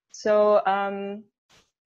Beck. So,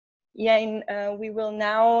 Yain, we will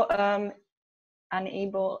now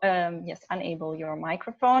enable your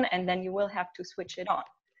microphone, and then you will have to switch it on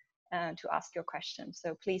to ask your question.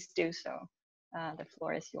 So please do so. The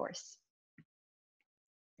floor is yours.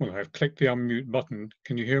 Well, I've clicked the unmute button.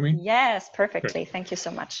 Can you hear me? Yes, perfectly. Great. Thank you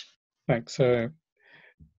so much. Thanks.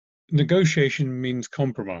 Negotiation means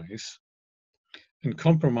compromise, and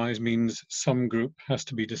compromise means some group has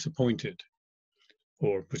to be disappointed,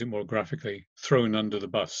 or put it more graphically, thrown under the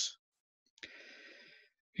bus.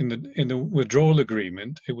 In the withdrawal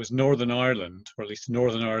agreement, it was Northern Ireland, or at least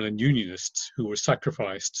Northern Ireland unionists, who were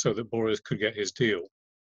sacrificed so that Boris could get his deal.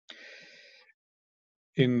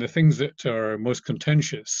 In the things that are most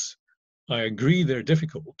contentious, I agree they're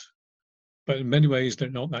difficult, but in many ways they're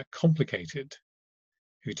not that complicated.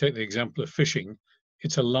 If you take the example of fishing,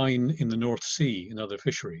 it's a line in the North Sea and other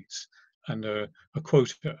fisheries, and a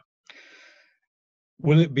quota.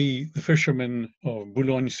 will it be the fishermen of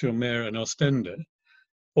Boulogne-sur-Mer and Ostende,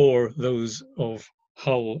 or those of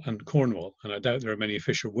Hull and Cornwall? And I doubt there are many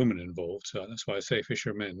fisherwomen involved, so that's why I say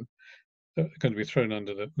fishermen that are going to be thrown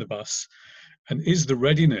under the bus. And is the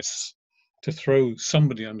readiness to throw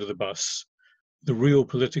somebody under the bus the real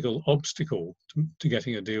political obstacle to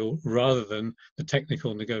getting a deal rather than the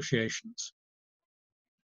technical negotiations?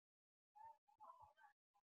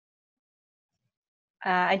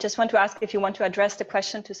 I just want to ask if you want to address the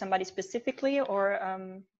question to somebody specifically, or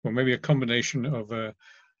Well, maybe a combination of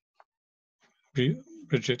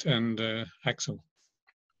Brigid and Axel.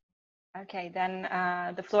 Okay, then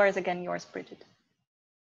the floor is again yours, Brigid.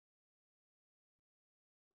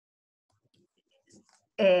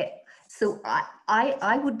 So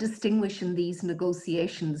I would distinguish in these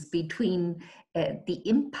negotiations between the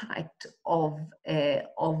impact of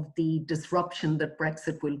the disruption that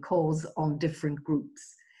Brexit will cause on different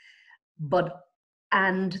groups,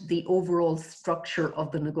 and the overall structure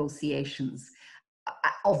of the negotiations,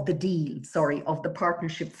 of the deal, sorry, of the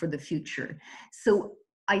partnership for the future. So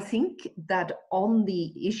I think that on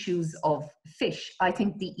the issues of fish, I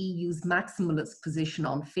think the EU's maximalist position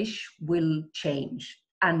on fish will change.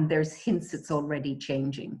 And there's hints it's already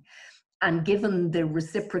changing. And given the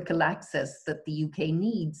reciprocal access that the UK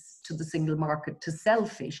needs to the single market to sell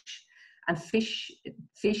fish, and fish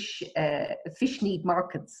need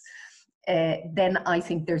markets, then I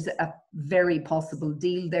think there's a very possible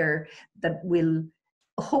deal there that will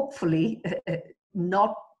hopefully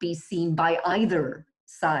not be seen by either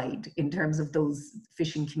side in terms of those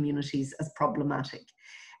fishing communities as problematic.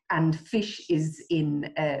 And fish is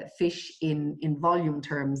in volume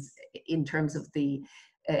terms, in terms of the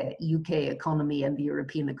UK economy and the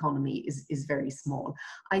European economy, is very small.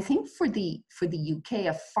 I think for the UK,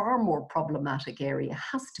 a far more problematic area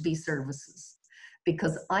has to be services,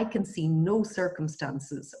 because I can see no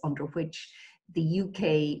circumstances under which the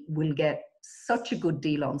UK will get such a good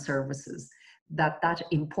deal on services that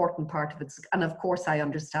important part of it. And of course, I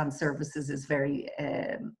understand services is very,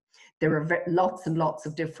 there are lots and lots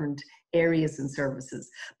of different areas in services,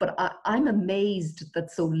 but I'm amazed that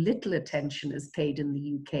so little attention is paid in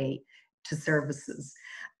the UK to services.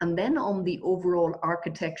 And then on the overall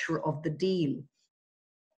architecture of the deal,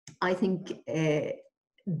 I think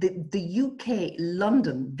the UK,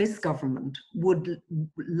 London, this government would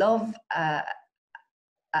love a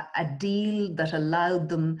deal that allowed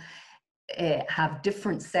them have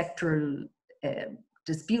different sectoral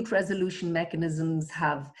dispute resolution mechanisms,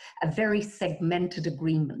 have a very segmented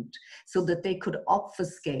agreement so that they could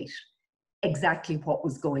obfuscate exactly what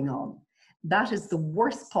was going on. That is the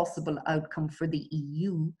worst possible outcome for the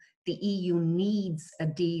EU. The EU needs a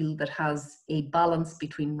deal that has a balance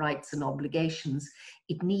between rights and obligations.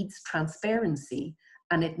 It needs transparency,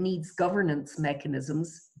 and it needs governance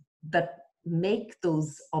mechanisms that make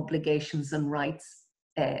those obligations and rights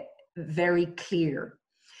very clear.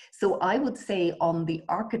 So I would say on the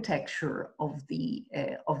architecture of the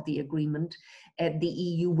agreement, the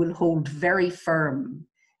EU will hold very firm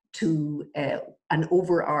to an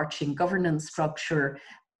overarching governance structure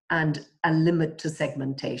and a limit to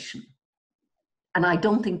segmentation. And I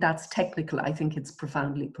don't think that's technical, I think it's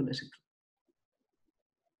profoundly political.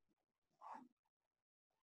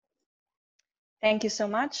 Thank you so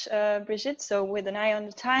much, Brigid. So with an eye on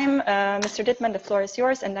the time, Mr. Dittmann, the floor is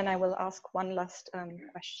yours, and then I will ask one last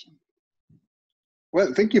question.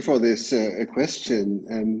 Well, thank you for this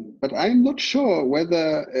question, but I'm not sure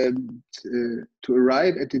whether to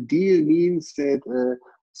arrive at a deal means that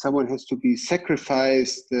someone has to be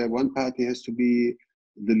sacrificed, one party has to be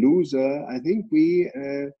the loser. I think we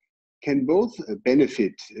can both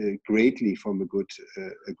benefit greatly from a good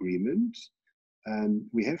agreement, and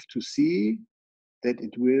we have to see that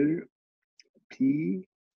it will be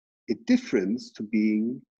a difference to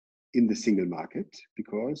being in the single market,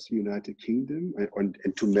 because the United Kingdom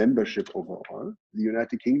and to membership overall, the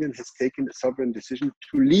United Kingdom has taken a sovereign decision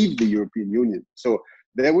to leave the European Union. So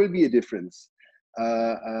there will be a difference.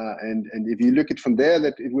 And if you look at from there,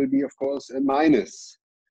 that it will be, of course, a minus.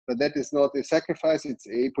 But that is not a sacrifice, it's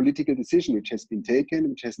a political decision which has been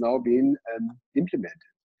taken, which has now been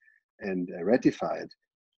implemented and ratified.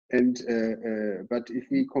 And but if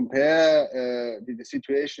we compare the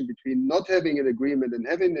situation between not having an agreement and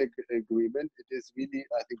having an agreement, it is really,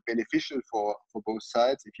 I think, beneficial for both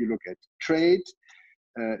sides. If you look at trade,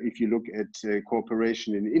 if you look at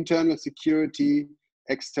cooperation in internal security,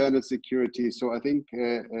 external security. So I think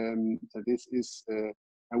this is,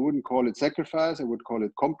 I wouldn't call it sacrifice, I would call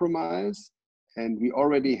it compromise. And we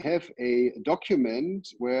already have a document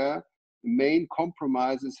where main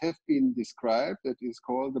compromises have been described. That is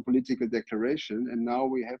called the political declaration. And now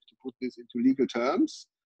we have to put this into legal terms.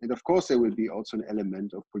 And of course, there will be also an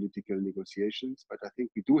element of political negotiations, but I think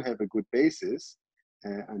we do have a good basis.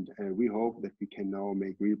 And we hope that we can now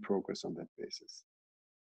make real progress on that basis.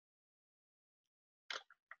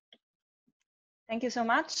 Thank you so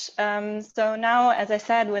much. So now, as I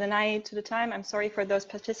said, with an eye to the time, I'm sorry for those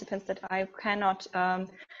participants that I cannot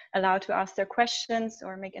allow to ask their questions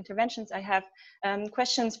or make interventions. I have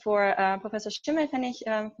questions for Professor Schimmelfennig,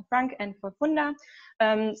 for Frank, and for Funda.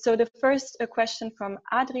 So the first question from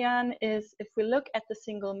Adrian is, if we look at the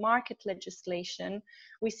single market legislation,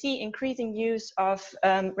 we see increasing use of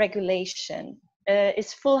regulation.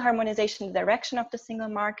 Is full harmonization the direction of the single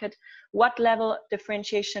market? What level of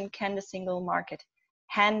differentiation can the single market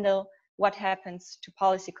handle? What happens to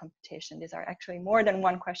policy competition? These are actually more than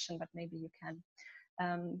one question, but maybe you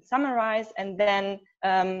can summarize. And then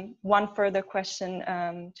one further question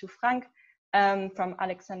to Frank from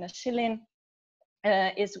Alexander Schillin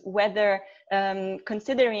is whether,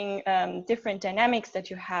 considering different dynamics that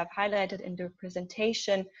you have highlighted in the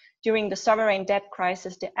presentation, during the sovereign debt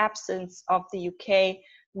crisis, the absence of the UK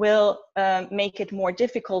will make it more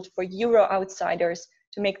difficult for Euro outsiders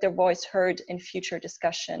to make their voice heard in future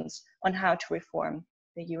discussions on how to reform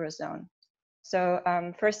the Eurozone. So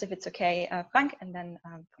first, if it's okay, Frank, and then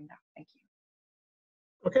Funda. Thank you.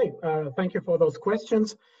 Okay, thank you for those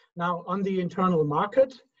questions. Now, on the internal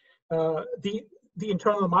market, the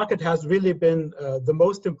internal market has really been the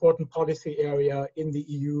most important policy area in the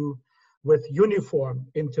EU with uniform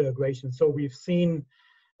integration. So we've seen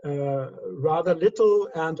rather little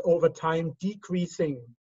and over time decreasing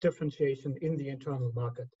differentiation in the internal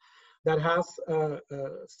market. That has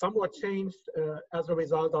somewhat changed as a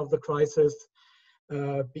result of the crisis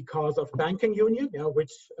because of banking union,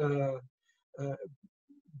 which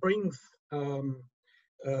brings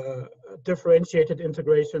differentiated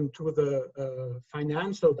integration to the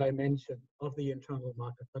financial dimension of the internal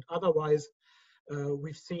market. But otherwise,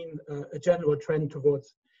 we've seen a general trend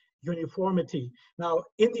towards uniformity. Now,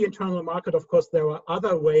 in the internal market, of course, there are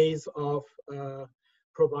other ways of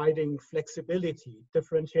providing flexibility.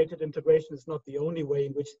 Differentiated integration is not the only way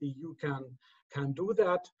in which the EU can do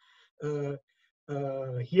that.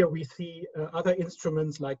 Here we see other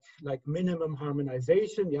instruments like minimum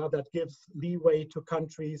harmonization, that gives leeway to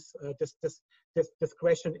countries, this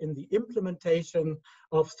discretion in the implementation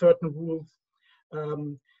of certain rules.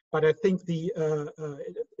 But I think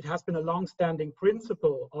it has been a long-standing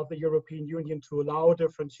principle of the European Union to allow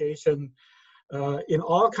differentiation in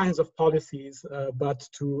all kinds of policies, but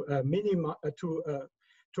to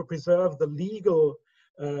preserve the legal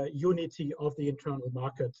unity of the internal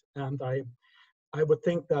market. And I would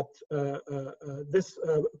think that this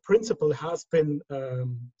principle has been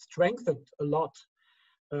strengthened a lot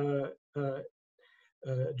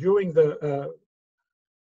during the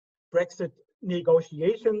Brexit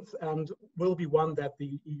negotiations, and will be one that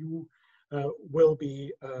the EU will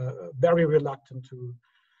be very reluctant to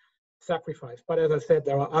sacrifice. But as I said,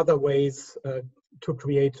 there are other ways to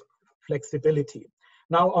create flexibility.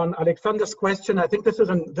 Now, on Alexander's question, I think this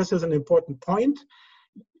is an important point.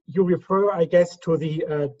 You refer, I guess, to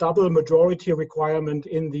the double majority requirement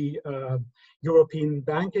in the European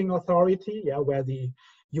Banking Authority, where the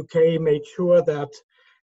UK made sure that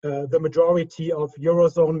the majority of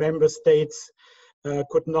Eurozone member states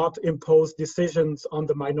could not impose decisions on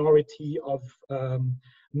the minority of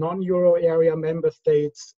non-Euro area member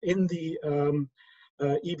states in the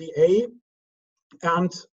EBA.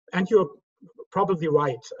 And you're probably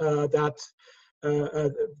right that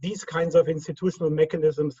these kinds of institutional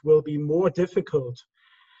mechanisms will be more difficult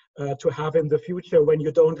to have in the future when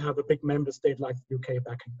you don't have a big member state like the UK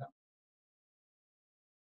backing them.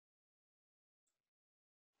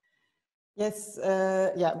 Yes,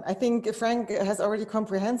 I think Frank has already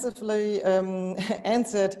comprehensively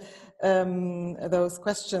answered those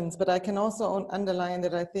questions, but I can also underline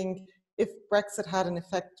that I think if Brexit had an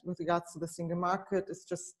effect with regards to the single market, it's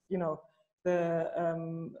just,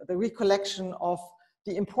 the recollection of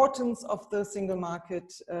the importance of the single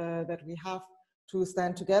market that we have to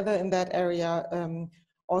stand together in that area,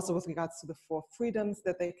 also with regards to the 4 freedoms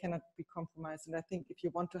that they cannot be compromised. And I think if you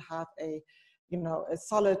want to have a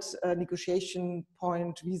solid negotiation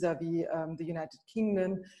point vis-a-vis the United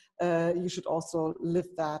Kingdom, you should also live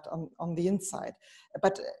that on the inside.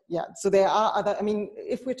 But so there are other,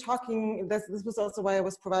 if we're talking, this was also why I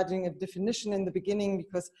was providing a definition in the beginning,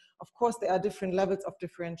 because of course there are different levels of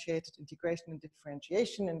differentiated integration and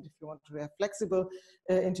differentiation, and if you want to have flexible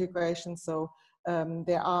integration, so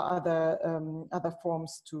there are other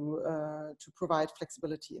forms to provide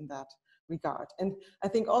flexibility in that regard. And I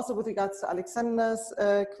think also with regards to Alexander's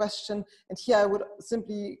question, and here I would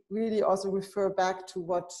simply really also refer back to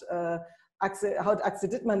what how Axel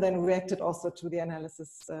Dittmann then reacted also to the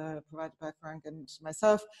analysis provided by Frank and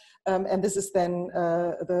myself. And this is then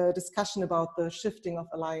the discussion about the shifting of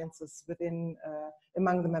alliances within,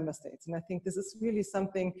 among the member states. And I think this is really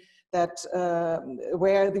something that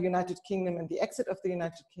where the United Kingdom and the exit of the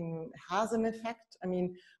United Kingdom has an effect. I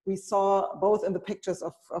mean, we saw both in the pictures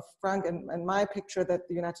of Frank and my picture that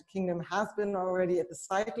the United Kingdom has been already at the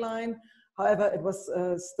sideline. However, it was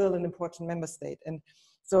still an important member state. And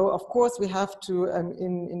so, of course, we have to,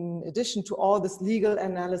 in addition to all this legal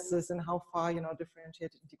analysis and how far,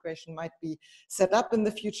 differentiated integration might be set up in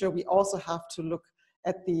the future, we also have to look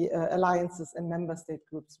at the alliances and member state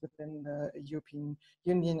groups within the European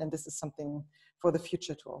Union. And this is something for the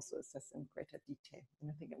future to also assess in greater detail.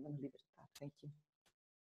 And I think I'm going to leave it at that. Thank you.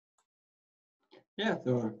 Yeah,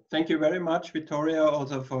 so thank you very much, Victoria,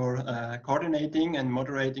 also for coordinating and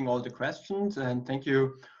moderating all the questions. And thank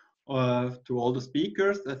you to all the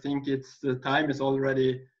speakers. I think the time is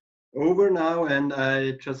already over now, and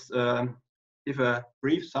I just give a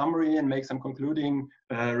brief summary and make some concluding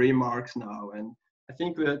remarks now. And I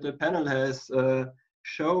think the panel has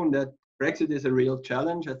shown that Brexit is a real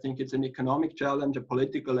challenge. I think it's an economic challenge, a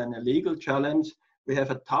political and a legal challenge. We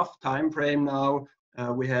have a tough time frame now.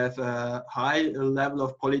 We have a high level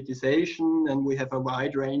of politicization, and we have a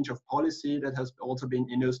wide range of policy that has also been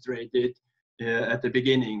illustrated at the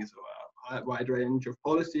beginning. So a wide range of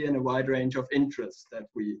policy and a wide range of interests that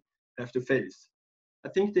we have to face. I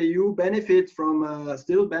think the EU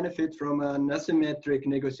still benefits from an asymmetric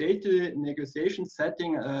negotiation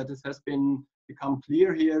setting. This has become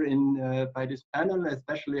clear here by this panel,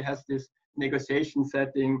 especially has this negotiation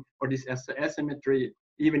setting or this asymmetry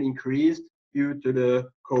even increased due to the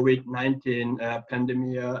COVID-19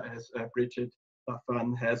 pandemic, as Brigid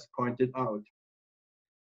Laffan has pointed out.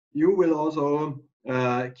 You will also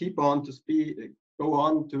go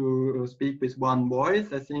on to speak with one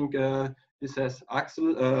voice. I think this as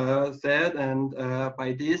Axel said, and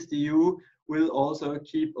by this the EU will also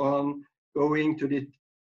keep on going to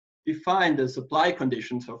define the supply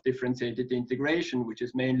conditions of differentiated integration, which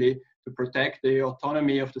is mainly to protect the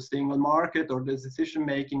autonomy of the single market or the decision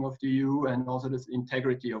making of the EU, and also the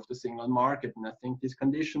integrity of the single market. And I think these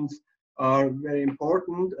conditions are very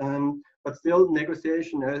important, but still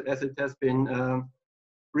negotiation, as it has been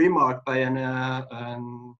remarked by a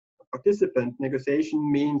participant,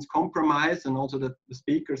 negotiation means compromise, and also the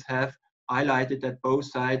speakers have highlighted that both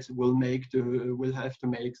sides will have to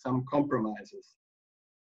make some compromises.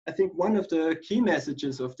 I think one of the key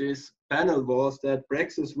messages of this panel was that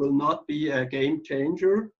Brexit will not be a game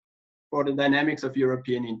changer for the dynamics of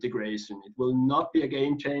European integration. It will not be a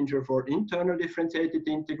game changer for internal differentiated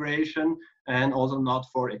integration, and also not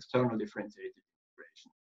for external differentiated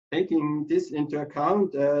integration. Taking this into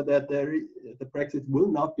account, that the Brexit will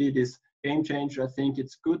not be this game changer, I think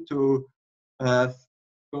it's good to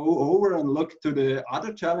go over and look to the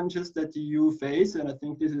other challenges that the EU face, and I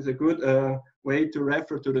think this is a good way to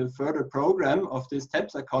refer to the further program of these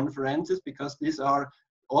TEPSA conferences, because these are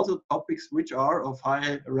also topics which are of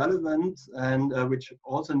high relevance and which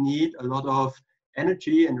also need a lot of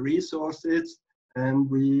energy and resources, and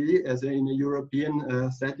we, as in a European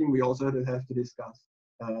setting, we also have to discuss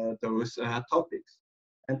those topics.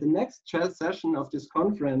 And the next session of this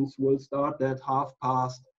conference will start at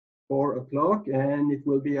 4:30 o'clock, and it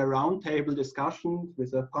will be a roundtable discussion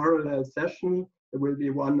with a parallel session. There will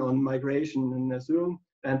be one on migration and asylum,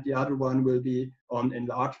 and the other one will be on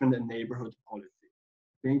enlargement and neighborhood policy.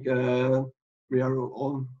 I think we are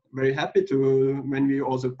all very happy when we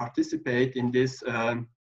also participate in this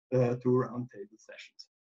two roundtable sessions.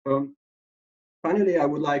 Finally, I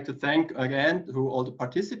would like to thank again to all the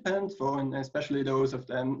participants, and especially those of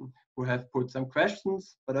them who have put some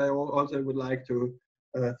questions, but I also would like to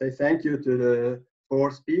say thank you to the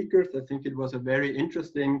 4 speakers. I think it was a very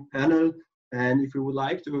interesting panel, and if you would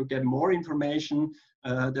like to get more information,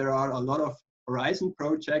 there are a lot of Horizon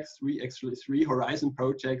projects, actually 3 Horizon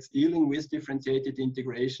projects dealing with differentiated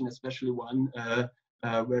integration, especially one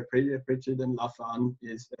where Brigid Laffan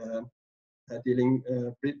is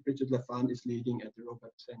Brigid Laffan is leading at the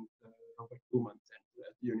Robert Schuman Center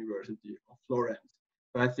at the University of Florence.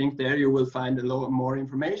 So I think there you will find a lot more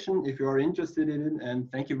information if you are interested in it.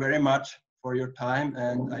 And thank you very much for your time.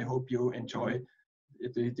 And I hope you enjoy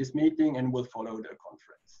this meeting and will follow the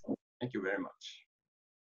conference. Thank you very much.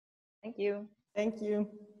 Thank you. Thank you.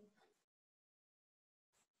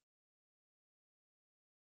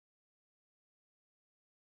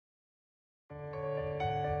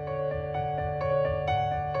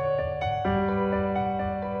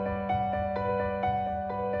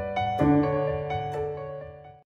 you.